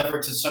this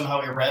effort to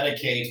somehow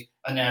eradicate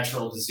a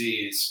natural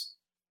disease.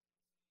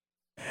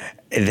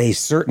 They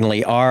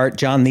certainly are.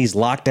 John, these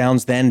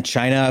lockdowns then,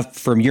 China,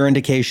 from your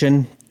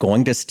indication,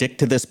 going to stick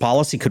to this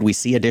policy? Could we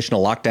see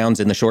additional lockdowns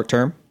in the short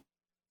term?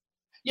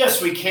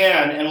 Yes, we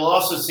can. And we'll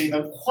also see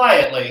them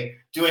quietly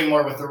doing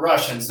more with the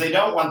Russians. They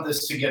don't want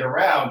this to get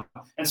around.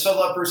 And so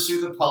they'll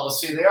pursue the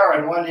policy they are.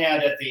 On one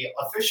hand, at the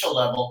official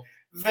level,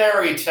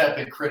 very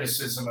tepid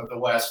criticism of the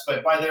West,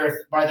 but by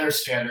their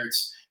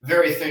standards,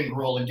 very thin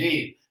gruel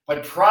indeed.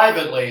 But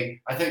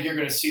privately, I think you're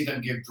going to see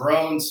them give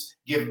drones,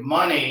 give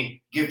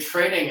money, give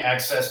trading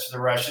access to the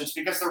Russians,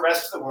 because the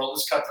rest of the world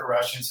has cut the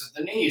Russians at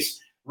the knees.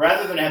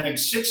 Rather than having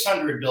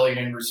 $600 billion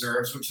in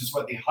reserves, which is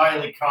what the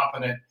highly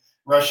competent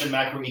Russian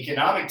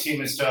macroeconomic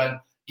team has done,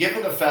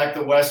 given the fact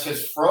the West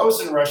has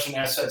frozen Russian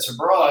assets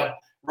abroad,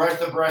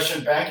 the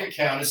Russian bank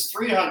account is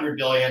 $300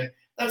 billion.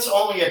 That's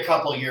only a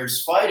couple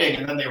years fighting,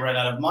 and then they run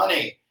out of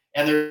money.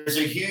 And there's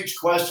a huge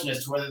question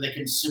as to whether they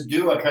can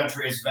subdue a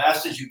country as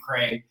vast as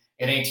Ukraine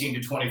in 18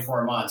 to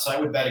 24 months. I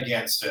would bet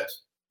against it.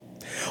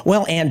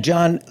 Well, and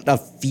John, a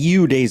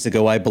few days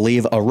ago, I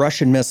believe, a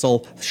Russian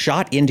missile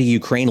shot into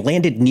Ukraine,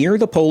 landed near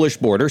the Polish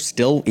border,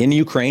 still in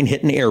Ukraine,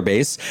 hit an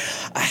airbase.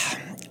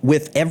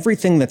 With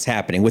everything that's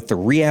happening, with the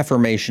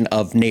reaffirmation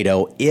of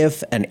NATO,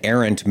 if an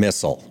errant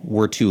missile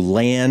were to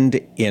land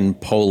in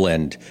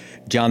Poland,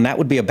 John, that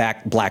would be a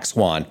black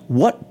swan.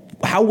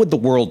 How would the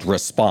world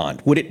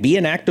respond? Would it be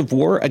an act of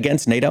war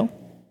against NATO?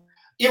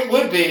 It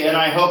would be, and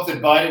I hope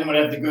that Biden would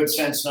have the good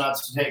sense not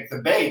to take the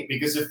bait,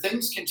 because if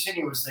things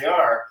continue as they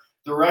are,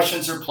 the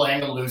Russians are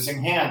playing a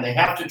losing hand. They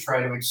have to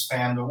try to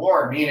expand the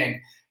war, meaning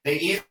they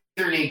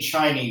either need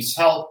Chinese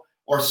help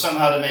or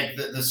somehow to make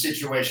the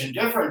situation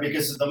different,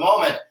 because at the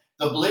moment,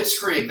 the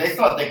blitzkrieg, they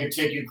thought they could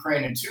take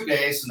Ukraine in 2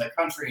 days and the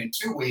country in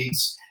 2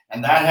 weeks,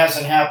 and that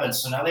hasn't happened.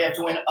 So now they have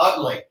to win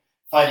ugly,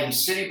 fighting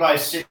city by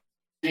city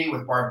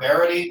with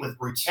barbarity, with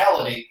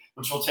brutality,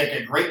 which will take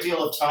a great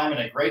deal of time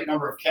and a great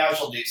number of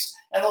casualties,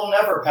 and they'll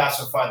never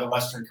pacify the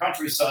Western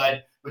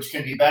countryside, which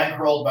can be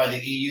bankrolled by the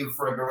EU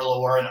for a guerrilla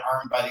war and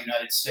armed by the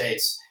United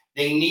States.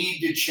 They need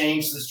to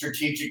change the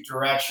strategic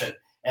direction.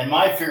 And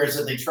my fear is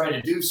that they try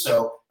to do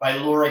so by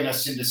luring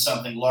us into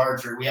something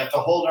larger. We have to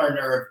hold our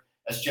nerve,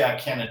 as Jack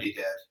Kennedy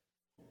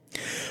did.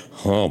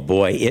 Oh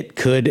boy, it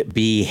could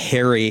be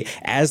hairy.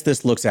 As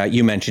this looks out,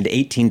 you mentioned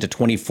 18 to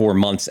 24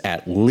 months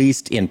at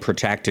least in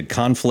protracted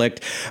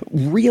conflict.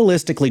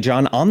 Realistically,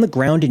 John, on the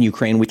ground in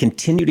Ukraine, we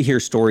continue to hear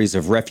stories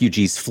of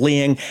refugees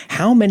fleeing.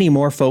 How many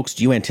more folks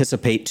do you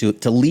anticipate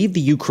to leave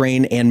the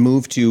Ukraine and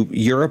move to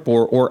Europe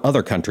or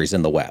other countries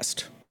in the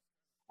West?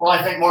 Well,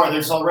 I think more.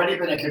 There's already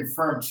been a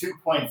confirmed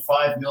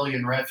 2.5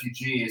 million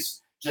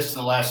refugees just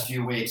in the last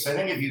few weeks. I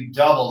think if you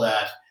double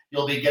that,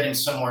 you'll be getting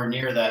somewhere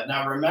near that.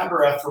 Now,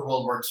 remember, after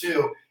World War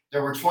II,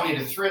 there were 20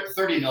 to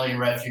 30 million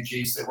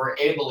refugees that were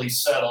ably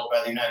settled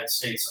by the United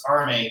States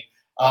Army.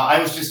 I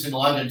was just in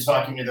London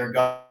talking to their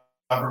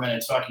government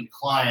and talking to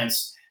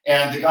clients.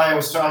 And the guy I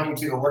was talking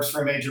to who works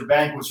for a major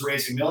bank was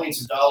raising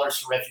millions of dollars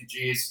for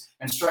refugees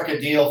and struck a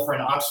deal for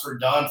an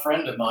Oxford Don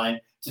friend of mine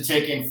to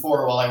take in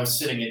 4 while I was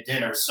sitting at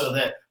dinner. So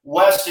the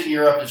Western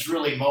Europe is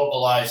really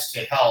mobilized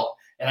to help.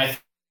 And I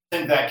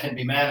think that can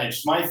be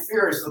managed. My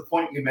fear is the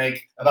point you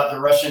make about the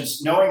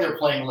Russians knowing they're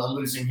playing a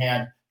losing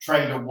hand,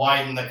 trying to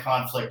widen the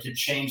conflict to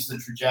change the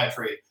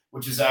trajectory,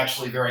 which is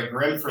actually very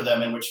grim for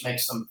them and which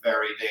makes them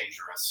very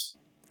dangerous.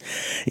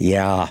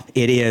 Yeah,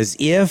 it is.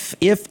 If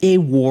a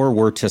war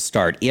were to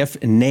start,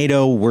 if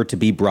NATO were to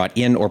be brought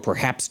in, or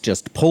perhaps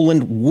just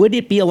Poland, would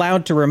it be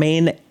allowed to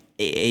remain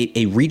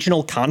a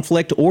regional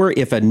conflict? Or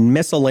if a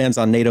missile lands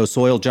on NATO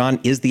soil, John,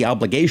 is the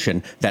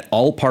obligation that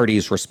all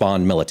parties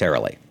respond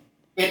militarily?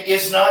 It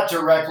is not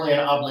directly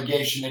an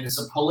obligation. It is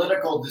a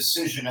political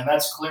decision, and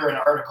that's clear in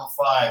Article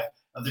 5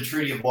 of the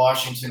Treaty of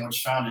Washington,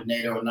 which founded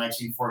NATO in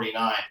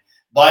 1949.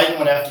 Biden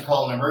would have to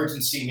call an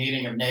emergency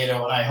meeting of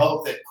NATO, and I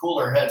hope that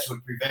cooler heads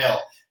would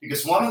prevail.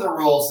 Because one of the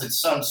rules that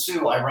Sun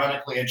Tzu,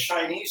 ironically a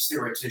Chinese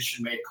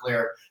theoretician, made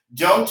clear,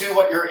 don't do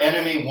what your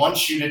enemy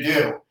wants you to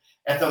do.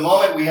 At the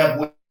moment, we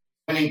have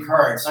winning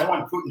cards. I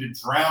want Putin to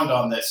drown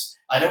on this.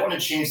 I don't want to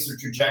change the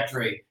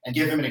trajectory and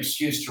give him an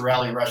excuse to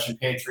rally Russian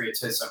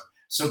patriotism.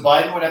 So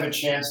Biden would have a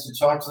chance to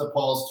talk to the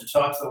Poles, to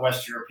talk to the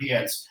West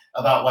Europeans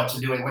about what to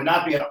do. It would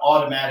not be an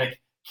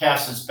automatic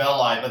casus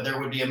belli, but there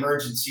would be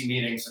emergency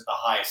meetings at the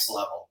highest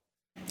level.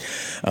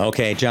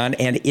 Okay, John,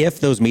 and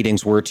if those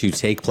meetings were to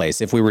take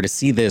place, if we were to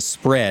see this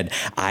spread,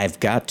 I've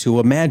got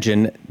to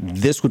imagine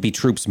this would be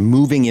troops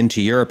moving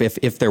into Europe.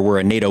 If there were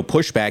a NATO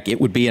pushback,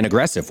 it would be an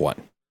aggressive one.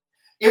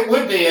 It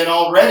would be, and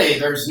already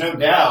there's no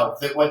doubt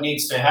that what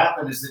needs to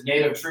happen is that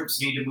NATO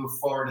troops need to move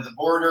forward to the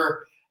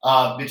border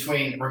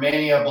between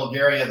Romania,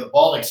 Bulgaria, the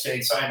Baltic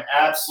states. I am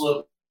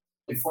absolutely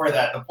for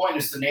that. The point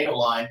is the NATO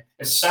line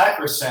is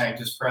sacrosanct,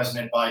 as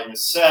President Biden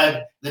has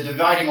said. The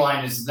dividing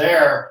line is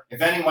there.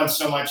 If anyone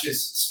so much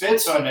as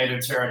spits on NATO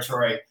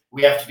territory,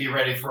 we have to be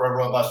ready for a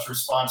robust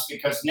response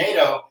because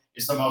NATO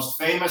is the most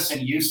famous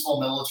and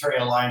useful military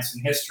alliance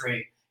in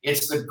history.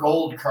 It's the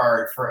gold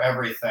card for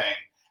everything.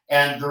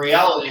 And the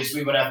reality is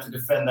we would have to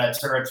defend that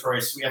territory.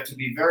 So we have to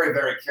be very,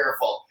 very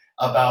careful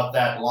about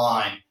that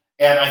line.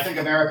 And I think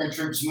American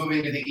troops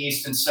moving to the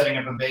east and setting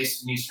up a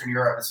base in Eastern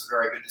Europe is a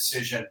very good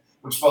decision,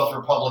 which both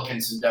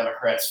Republicans and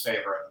Democrats favor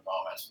at the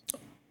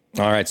moment.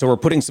 All right, so we're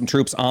putting some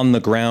troops on the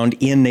ground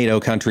in NATO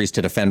countries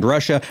to defend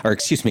Russia, or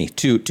excuse me,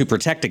 to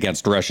protect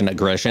against Russian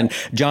aggression.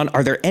 John,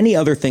 are there any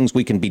other things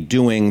we can be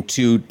doing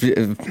to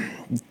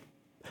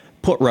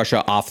put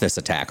Russia off this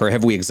attack, or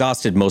have we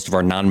exhausted most of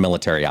our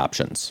non-military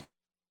options?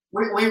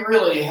 We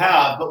really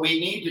have, but we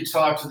need to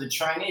talk to the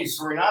Chinese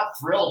who are not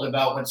thrilled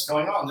about what's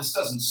going on. This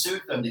doesn't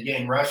suit them to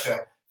gain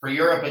Russia for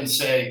Europe and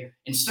say,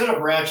 instead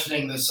of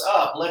ratcheting this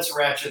up, let's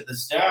ratchet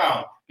this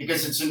down,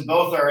 because it's in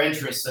both our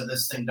interests that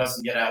this thing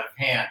doesn't get out of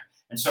hand.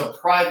 And so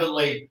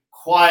privately,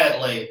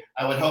 quietly,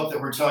 I would hope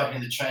that we're talking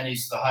to the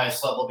Chinese at the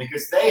highest level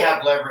because they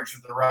have leverage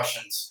with the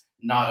Russians,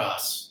 not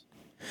us.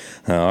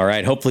 All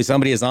right. Hopefully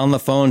somebody is on the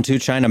phone to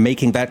China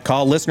making that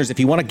call. Listeners, if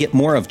you want to get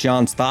more of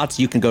John's thoughts,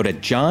 you can go to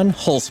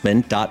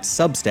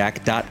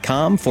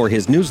johnhulsman.substack.com for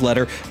his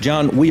newsletter.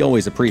 John, we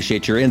always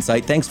appreciate your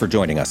insight. Thanks for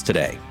joining us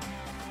today.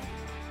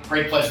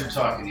 Great pleasure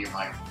talking to you,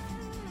 Mike.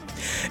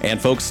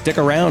 And folks, stick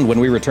around. When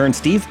we return,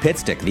 Steve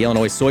Pitstick, the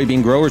Illinois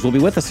soybean growers, will be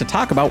with us to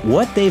talk about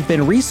what they've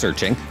been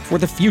researching for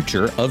the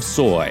future of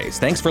soy.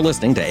 Thanks for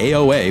listening to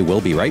AOA. We'll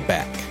be right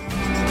back.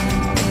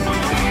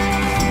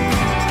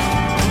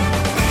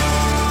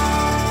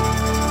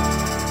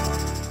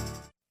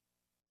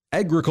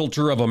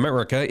 Agriculture of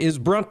America is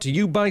brought to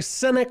you by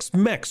Cenex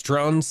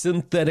Maxtron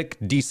synthetic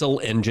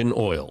diesel engine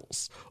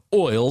oils.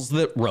 Oils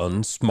that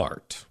run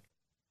smart.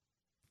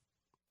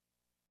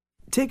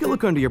 Take a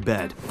look under your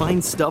bed.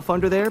 Find stuff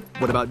under there?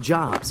 What about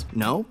jobs?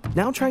 No?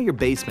 Now try your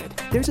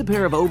basement. There's a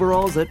pair of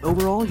overalls that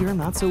overall you're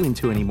not so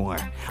into anymore.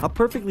 A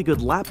perfectly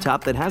good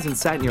laptop that hasn't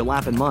sat in your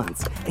lap in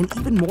months. And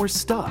even more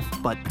stuff,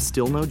 but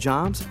still no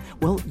jobs?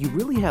 Well, you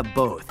really have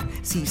both.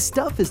 See,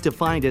 stuff is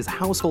defined as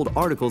household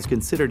articles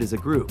considered as a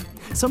group.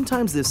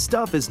 Sometimes this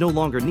stuff is no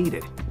longer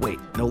needed. Wait,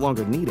 no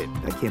longer needed?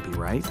 That can't be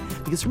right.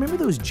 Because remember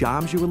those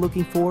jobs you were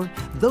looking for?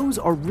 Those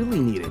are really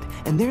needed,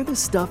 and they're the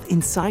stuff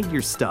inside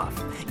your stuff.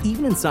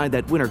 Even inside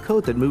that winter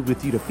coat that moved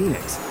with you to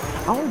Phoenix.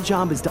 Our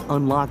job is to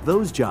unlock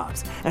those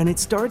jobs, and it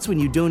starts when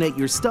you donate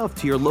your stuff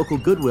to your local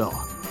Goodwill.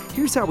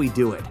 Here's how we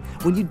do it.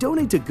 When you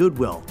donate to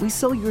Goodwill, we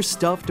sell your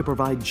stuff to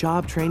provide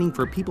job training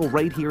for people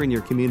right here in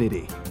your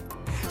community.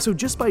 So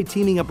just by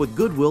teaming up with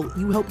Goodwill,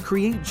 you help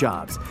create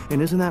jobs.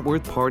 And isn't that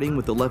worth parting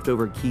with the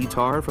leftover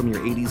guitar from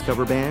your 80s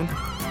cover band?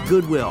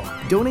 Goodwill.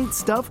 Donate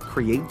stuff,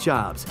 create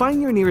jobs.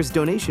 Find your nearest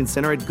donation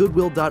center at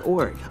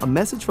goodwill.org. A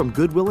message from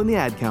Goodwill and the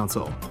Ad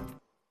Council.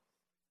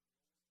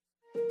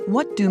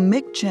 What do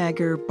Mick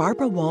Jagger,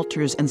 Barbara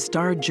Walters, and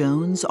Star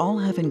Jones all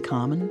have in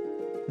common?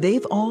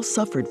 They've all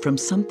suffered from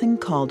something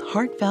called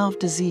heart valve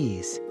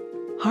disease.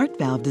 Heart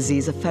valve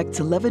disease affects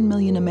 11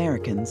 million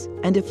Americans,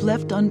 and if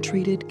left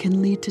untreated,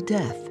 can lead to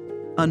death.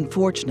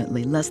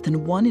 Unfortunately, less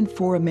than 1 in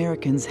 4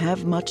 Americans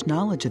have much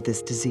knowledge of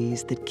this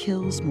disease that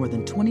kills more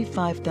than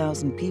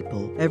 25,000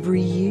 people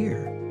every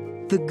year.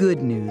 The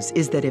good news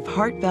is that if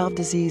heart valve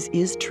disease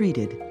is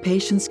treated,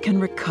 patients can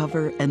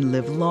recover and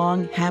live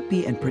long,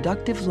 happy, and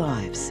productive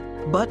lives.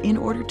 But in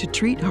order to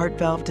treat heart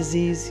valve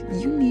disease,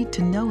 you need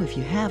to know if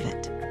you have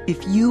it.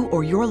 If you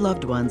or your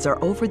loved ones are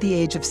over the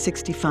age of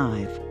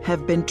 65,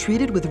 have been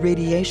treated with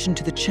radiation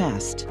to the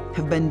chest,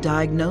 have been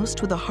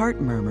diagnosed with a heart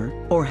murmur,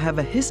 or have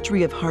a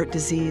history of heart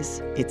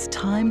disease, it's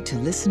time to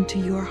listen to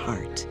your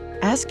heart.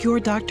 Ask your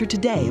doctor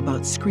today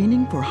about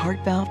screening for heart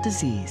valve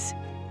disease.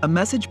 A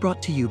message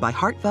brought to you by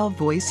Heart Valve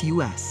Voice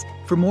US.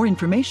 For more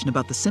information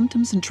about the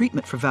symptoms and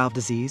treatment for valve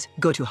disease,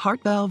 go to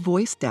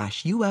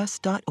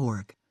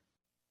heartvalvevoice-us.org.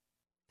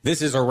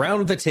 This is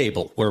Around the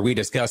Table, where we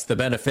discuss the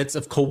benefits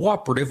of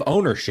cooperative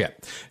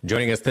ownership.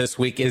 Joining us this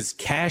week is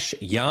Cash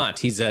Yount.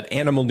 He's an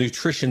animal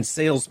nutrition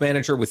sales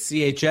manager with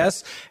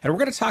CHS, and we're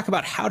going to talk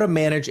about how to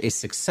manage a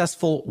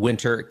successful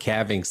winter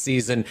calving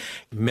season,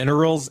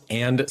 minerals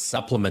and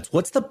supplements.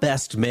 What's the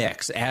best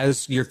mix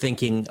as you're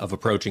thinking of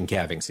approaching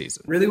calving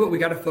season? Really what we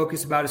got to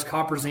focus about is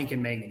copper, zinc,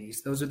 and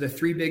manganese. Those are the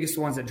 3 biggest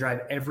ones that drive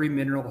every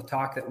mineral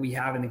talk that we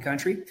have in the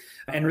country.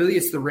 And really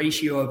it's the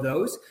ratio of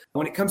those.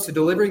 When it comes to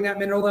delivering that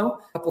mineral though,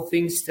 couple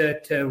things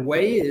to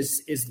weigh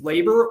is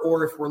labor,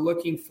 or if we're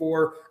looking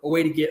for a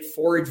way to get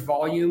forage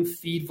volume,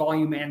 feed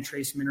volume, and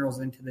trace minerals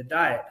into the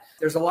diet.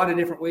 There's a lot of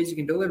different ways you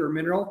can deliver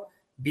mineral,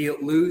 be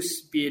it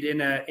loose, be it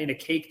in a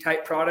cake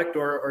type product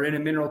or in a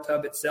mineral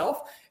tub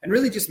itself, and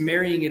really just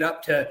marrying it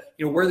up to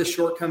where the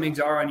shortcomings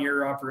are on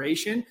your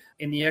operation.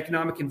 In the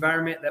economic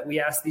environment that we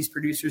ask these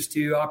producers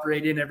to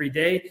operate in every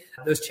day,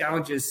 those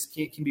challenges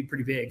can be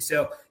pretty big.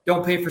 So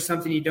don't pay for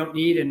something you don't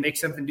need and make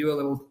something do a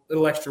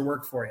little extra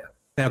work for you.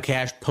 Now,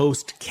 Cash,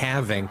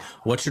 post-calving,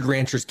 what should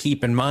ranchers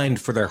keep in mind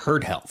for their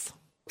herd health?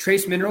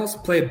 Trace minerals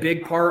play a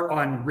big part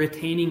on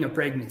retaining a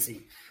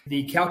pregnancy.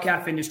 The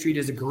cow-calf industry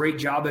does a great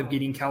job of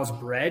getting cows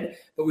bred,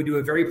 but we do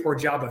a very poor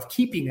job of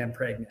keeping them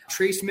pregnant.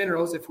 Trace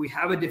minerals, if we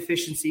have a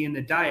deficiency in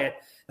the diet,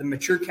 the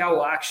mature cow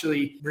will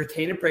actually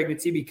retain a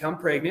pregnancy, become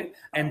pregnant,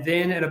 and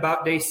then at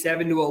about day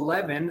 7 to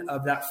 11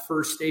 of that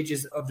first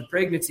stages of the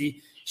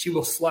pregnancy, she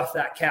will slough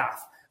that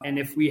calf. And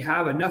if we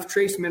have enough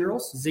trace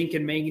minerals, zinc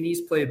and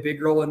manganese play a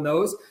big role in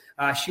those,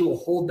 she will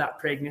hold that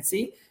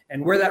pregnancy.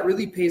 And where that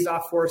really pays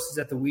off for us is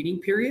at the weaning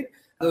period.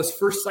 Those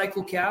first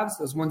cycle calves,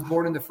 those ones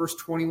born in the first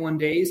 21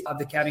 days of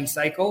the calving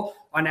cycle,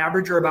 on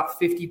average are about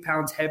 50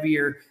 pounds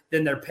heavier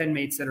than their pen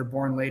mates that are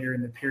born later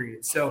in the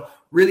period. So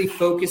really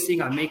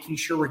focusing on making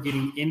sure we're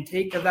getting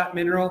intake of that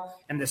mineral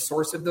and the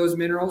source of those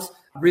minerals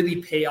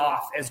really pay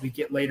off as we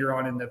get later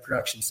on in the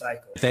production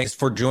cycle. Thanks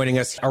for joining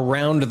us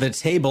around the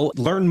table.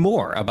 Learn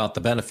more about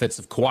the benefits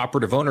of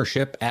cooperative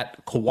ownership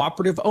at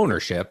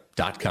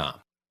cooperativeownership.com.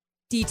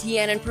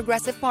 DTN and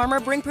Progressive Farmer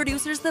bring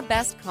producers the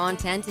best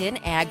content in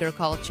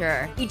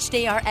agriculture. Each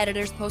day, our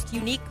editors post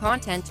unique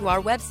content to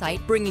our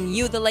website, bringing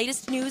you the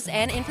latest news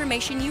and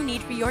information you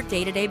need for your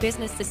day-to-day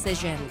business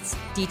decisions.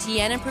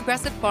 DTN and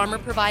Progressive Farmer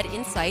provide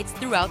insights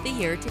throughout the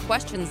year to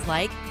questions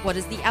like, what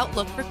is the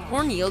outlook for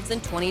corn yields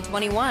in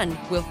 2021?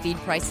 Will feed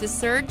prices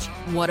surge?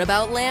 What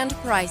about land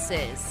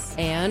prices?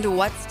 And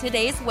what's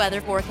today's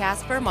weather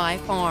forecast for my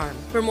farm?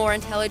 For more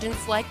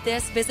intelligence like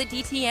this, visit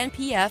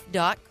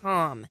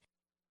DTNPF.com.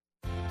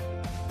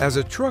 As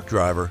a truck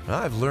driver,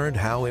 I've learned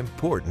how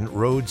important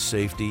road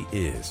safety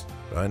is.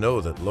 I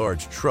know that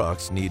large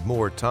trucks need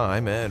more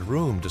time and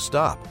room to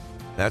stop.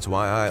 That's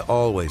why I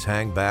always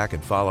hang back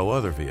and follow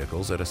other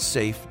vehicles at a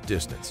safe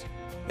distance.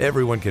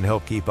 Everyone can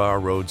help keep our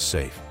roads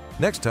safe.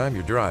 Next time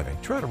you're driving,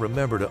 try to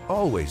remember to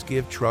always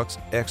give trucks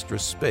extra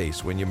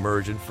space when you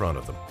merge in front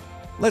of them.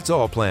 Let's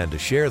all plan to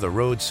share the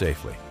road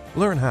safely.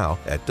 Learn how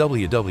at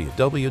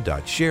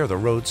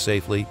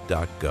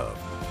www.sharetheroadsafely.gov.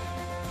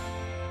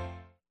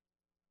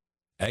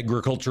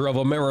 Agriculture of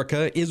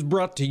America is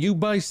brought to you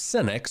by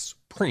Cenex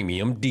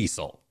Premium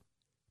Diesel.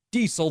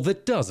 Diesel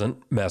that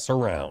doesn't mess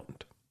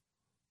around.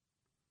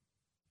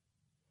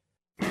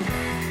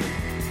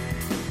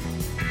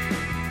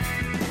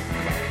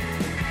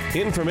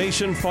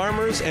 Information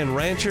farmers and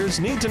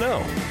ranchers need to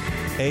know.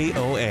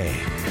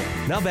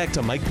 AOA. Now back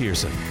to Mike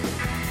Pearson.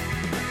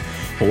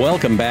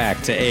 Welcome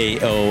back to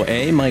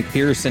AOA. Mike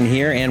Pearson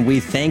here, and we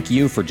thank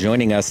you for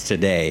joining us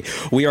today.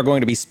 We are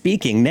going to be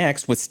speaking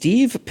next with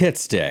Steve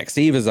Pitstick.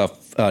 Steve is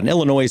an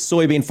Illinois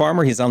soybean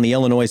farmer. He's on the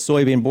Illinois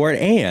Soybean Board,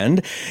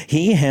 and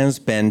he has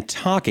been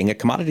talking at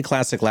Commodity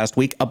Classic last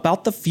week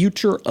about the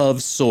future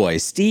of soy.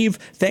 Steve,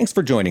 thanks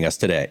for joining us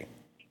today.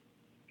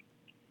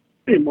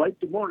 Hey, Mike,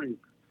 good morning.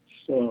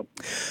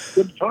 It's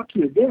good to talk to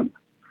you again.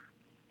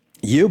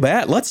 You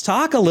bet. Let's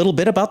talk a little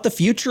bit about the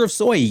future of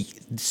soy.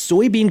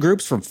 Soybean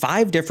groups from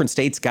 5 different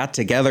states got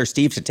together,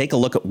 Steve, to take a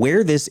look at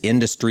where this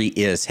industry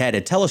is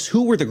headed. Tell us,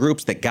 who were the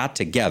groups that got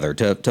together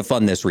to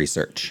fund this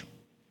research?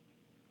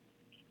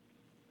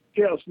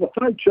 Yes, the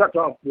 5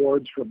 checkoff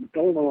boards from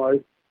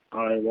Illinois,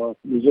 Iowa,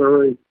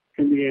 Missouri,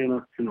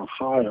 Indiana, and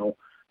Ohio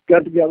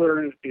got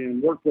together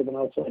and worked with an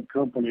outside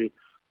company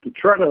to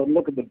try to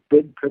look at the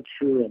big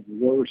picture of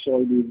where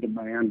soybean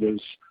demand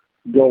is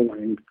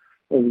going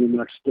over the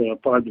next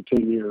 5 to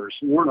 10 years.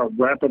 We're in a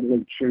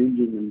rapidly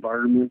changing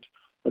environment.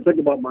 I think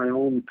about my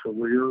own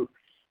career,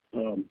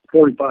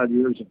 45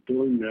 years of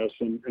doing this,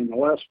 and the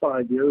last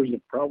 5 years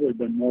have probably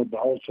been more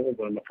volatile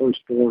than the first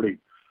 40.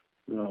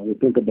 We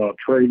think about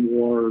trade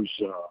wars,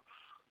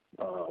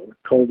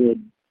 COVID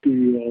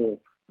deal,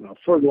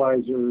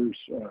 fertilizers,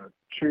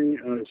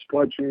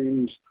 supply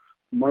chains,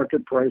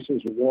 market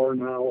prices, war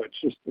now.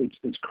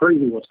 It's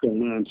crazy what's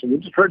going on. So we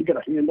just try to get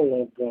a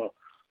handle of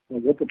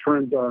what the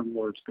trends are and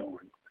where it's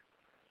going.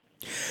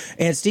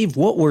 And Steve,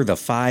 what were the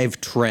 5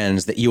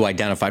 trends that you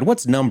identified?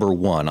 What's number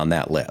 1 on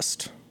that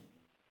list?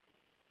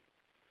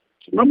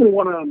 So number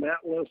 1 on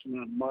that list and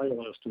on my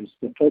list is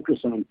the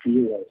focus on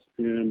fuel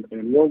and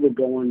where we're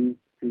going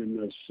in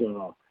this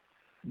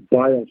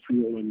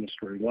biofuel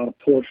industry. A lot of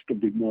push to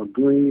be more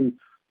green.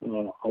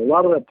 A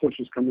lot of that push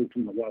is coming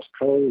from the West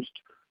Coast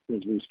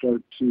as they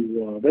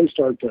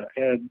start to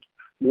add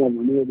more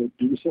renewable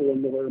diesel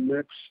into their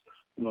mix.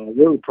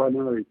 We're the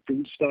primary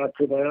feedstock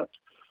for that,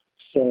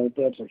 so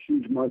that's a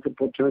huge market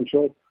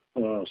potential.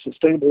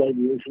 Sustainable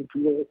aviation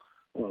fuel.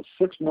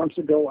 6 months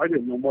ago, I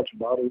didn't know much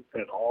about it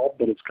at all,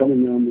 but it's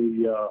coming on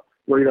the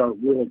radar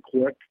really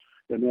quick,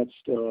 and that's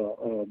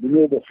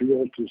renewable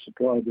fuel to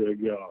supply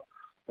the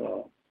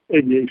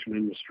aviation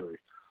industry.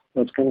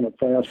 That's coming up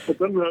fast. But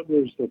then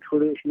there's the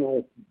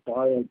traditional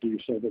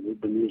biodiesel that we've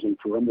been using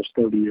for almost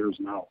 30 years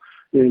now,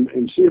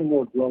 and seeing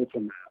more growth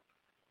in that.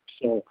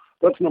 So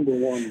that's number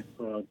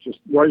 1, just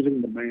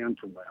rising demand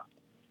from that.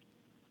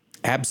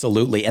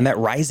 Absolutely. And that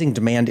rising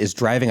demand is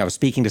driving. I was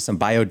speaking to some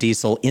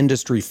biodiesel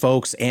industry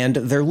folks, and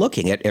they're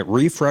looking at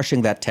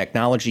refreshing that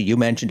technology. You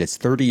mentioned it's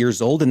 30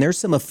 years old, and there's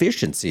some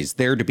efficiencies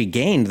there to be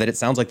gained that it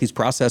sounds like these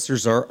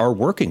processors are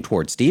working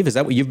towards. Steve, is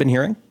that what you've been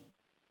hearing?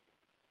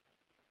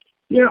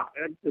 Yeah,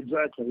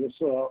 exactly. This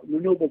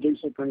renewable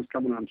diesel thing's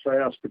coming on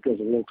fast because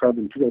of low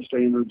carbon fuel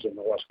standards in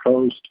the West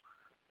Coast.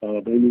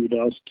 They need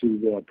us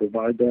to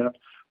provide that.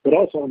 But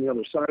also on the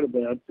other side of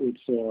that,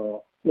 it's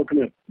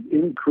looking at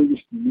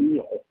increased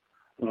meal.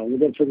 We've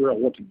got to figure out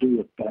what to do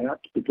with that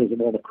because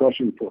of all the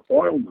crushing for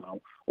oil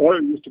now.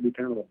 Oil used to be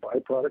kind of a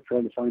byproduct,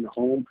 trying to find a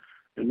home,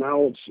 and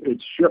now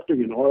it's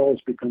shifting, and oil is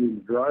becoming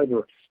the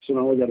driver. So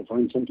now we've got to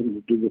find something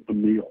to do with the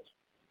meal.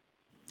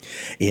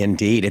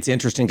 Indeed. It's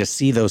interesting to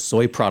see those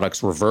soy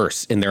products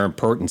reverse in their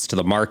importance to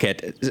the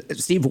market.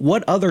 Steve,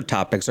 what other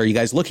topics are you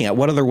guys looking at?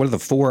 What are the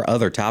 4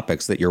 other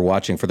topics that you're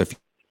watching for the future?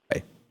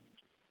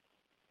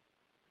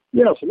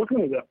 Yeah, so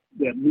looking at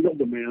that meal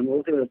demand, we're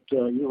looking at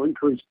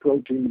increased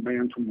protein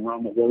demand from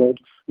around the world,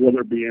 whether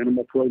it be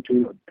animal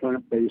protein or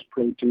plant-based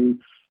protein.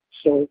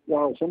 So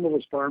while some of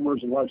us farmers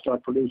and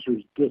livestock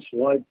producers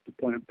dislike the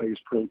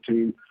plant-based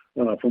protein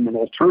from an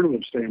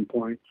alternative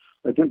standpoint,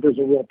 I think there's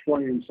a real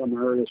play in some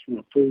areas from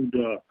a food,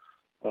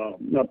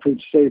 not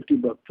food safety,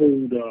 but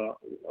food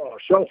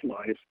shelf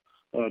life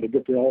to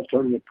get the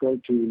alternative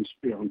proteins.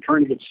 I'm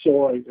trying to get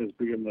soy as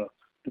being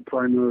the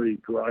primary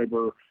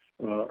driver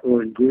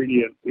or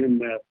ingredient in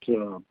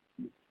that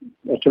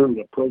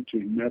alternative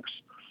protein mix.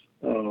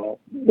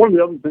 One of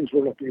the other things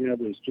we're looking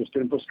at is just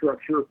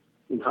infrastructure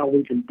and how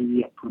we can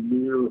be a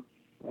premier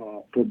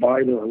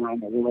provider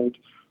around the world.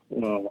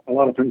 A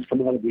lot of things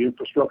come out of the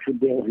infrastructure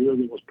bill here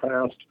that was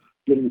passed,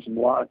 getting some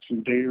locks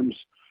and dams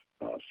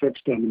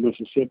fixed on the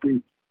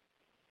Mississippi.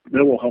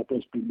 That will help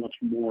us be much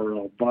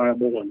more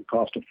viable and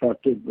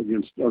cost-effective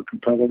against our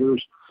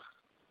competitors.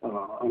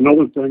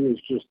 Another thing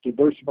is just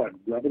diversified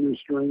revenue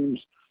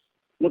streams,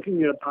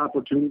 looking at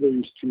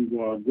opportunities to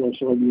grow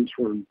soybeans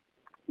for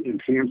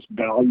enhanced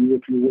value,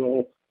 if you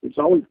will. It's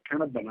always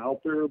kind of been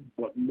out there,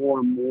 but more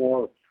and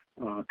more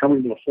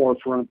coming to the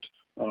forefront,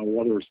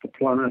 whether it's the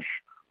plenish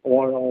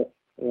oil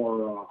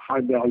or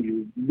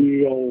high-value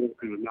meal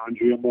in a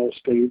non-GMO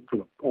state for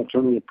the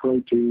alternative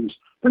proteins,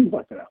 things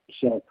like that.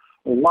 So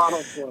a lot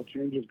of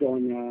changes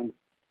going on.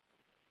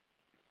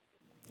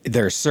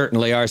 There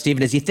certainly are,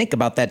 Stephen. As you think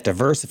about that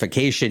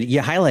diversification,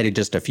 you highlighted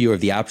just a few of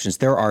the options.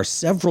 There are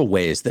several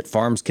ways that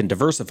farms can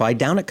diversify.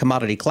 Down at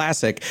Commodity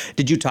Classic,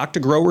 did you talk to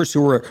growers who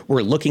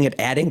were looking at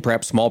adding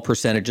perhaps small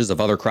percentages of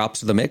other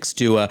crops to the mix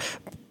to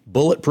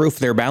bulletproof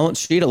their balance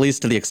sheet, at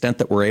least to the extent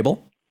that we're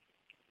able?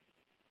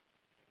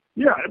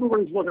 Yeah,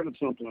 everybody's looking at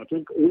something. I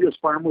think we as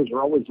farmers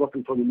are always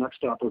looking for the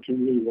next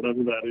opportunity,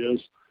 whatever that is.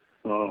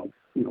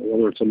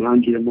 Whether it's a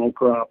non-GMO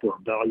crop or a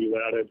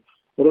value-added.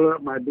 Whatever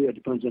that might be, it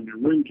depends on your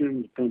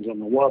region, depends on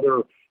the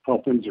weather, how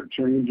things are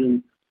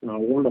changing.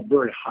 We're in a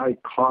very high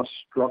cost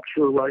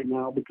structure right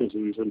now because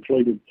of these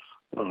inflated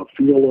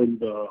fuel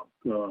and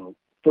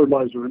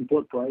fertilizer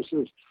input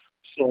prices.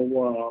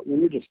 So we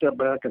need to step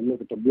back and look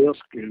at the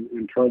risk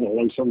and try to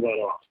lay some of that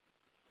off.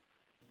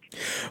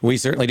 We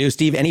certainly do.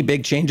 Steve, any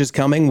big changes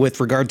coming with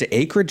regard to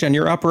acreage on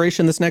your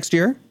operation this next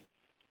year?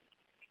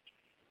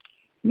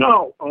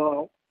 No.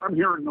 I'm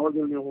here in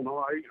northern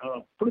Illinois,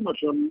 pretty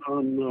much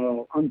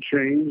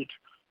unchanged.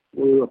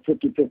 We're a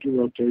 50-50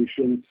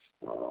 rotation,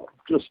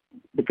 just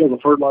because of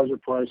fertilizer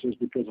prices,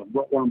 because of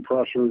wetworm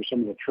pressure,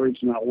 some of the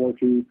traits not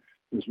working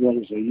as well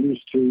as they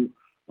used to,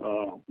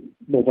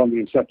 both on the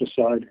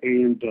insecticide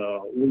and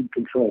weed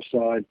control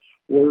side.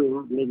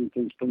 We're leaving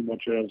things pretty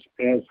much as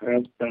has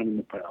been in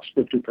the past,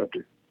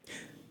 50-50.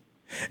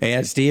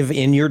 And Steve,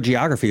 in your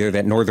geography there,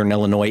 that northern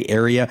Illinois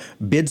area,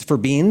 bids for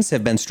beans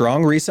have been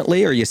strong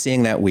recently. Are you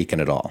seeing that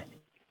weaken at all?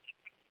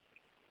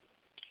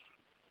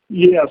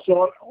 Yeah,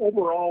 so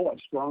overall, a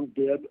strong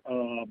bid.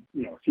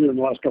 Here in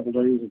the last couple of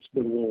days, it's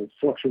been a little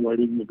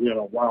fluctuating. We had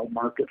a wild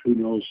market. Who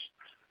knows,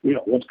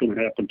 what's going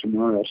to happen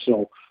tomorrow.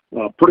 So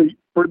pretty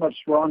much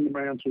strong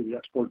demand through the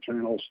export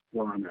channels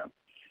where I'm at.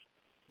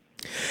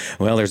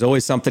 Well, there's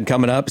always something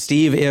coming up.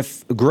 Steve,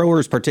 if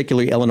growers,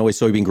 particularly Illinois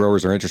soybean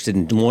growers, are interested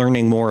in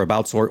learning more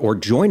about soy or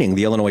joining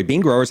the Illinois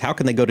bean growers, how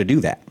can they go to do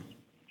that?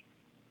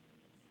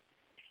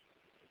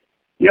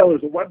 Yeah,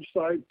 there's a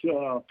website,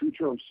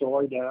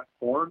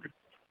 futureofsoy.org,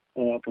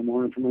 for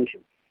more information.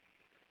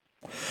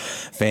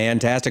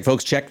 Fantastic,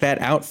 folks. Check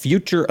that out,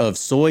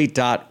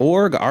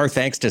 futureofsoy.org. Our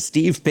thanks to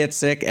Steve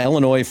Pitstick,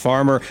 Illinois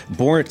farmer,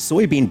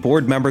 soybean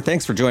board member.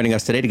 Thanks for joining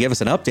us today to give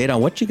us an update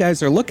on what you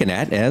guys are looking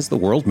at as the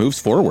world moves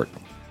forward.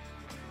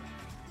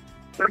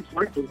 Thanks,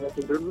 Mike. Have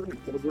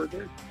a great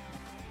day.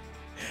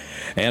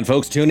 And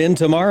folks, tune in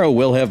tomorrow.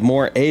 We'll have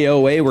more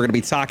AOA. We're going to be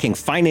talking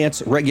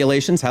finance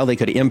regulations, how they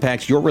could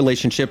impact your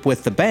relationship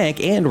with the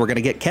bank. And we're going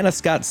to get Kenneth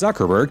Scott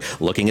Zuckerberg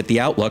looking at the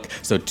outlook.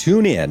 So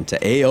tune in to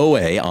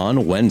AOA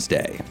on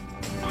Wednesday.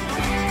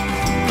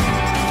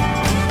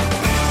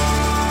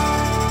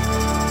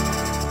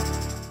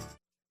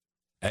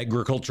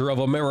 Agriculture of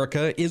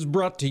America is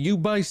brought to you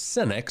by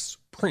Cenex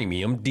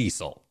Premium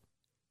Diesel.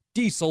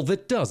 Diesel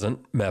that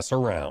doesn't mess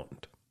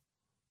around.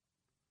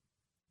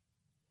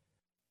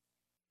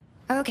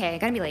 Okay,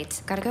 gotta be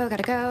late. Gotta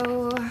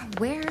go.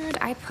 Where'd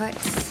I put...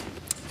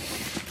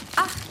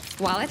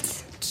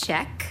 wallet.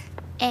 Check.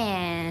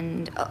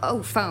 And...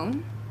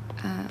 phone.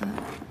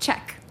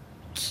 Check.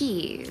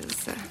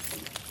 Keys.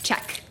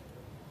 Check.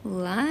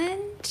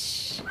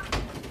 Lunch.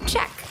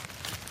 Check.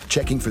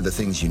 Checking for the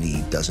things you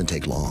need doesn't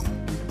take long.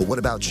 But what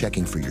about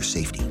checking for your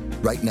safety?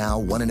 Right now,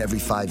 1 in every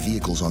 5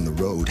 vehicles on the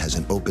road has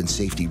an open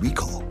safety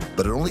recall.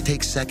 But it only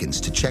takes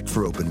seconds to check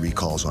for open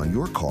recalls on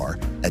your car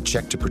at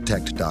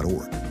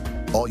checktoprotect.org.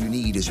 All you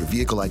need is your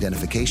vehicle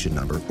identification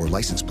number or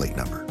license plate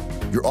number.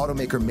 Your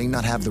automaker may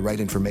not have the right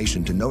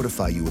information to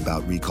notify you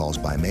about recalls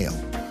by mail,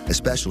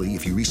 especially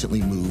if you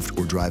recently moved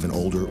or drive an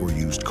older or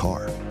used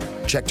car.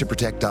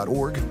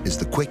 Checktoprotect.org is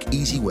the quick,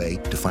 easy way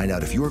to find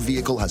out if your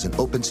vehicle has an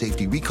open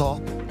safety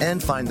recall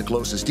and find the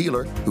closest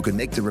dealer who can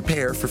make the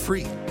repair for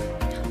free.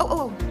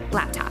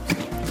 Laptop.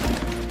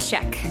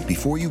 Check.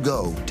 Before you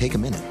go, take a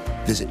minute.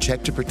 Visit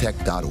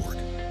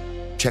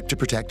checktoprotect.org. Check to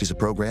Protect is a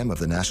program of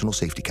the National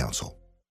Safety Council.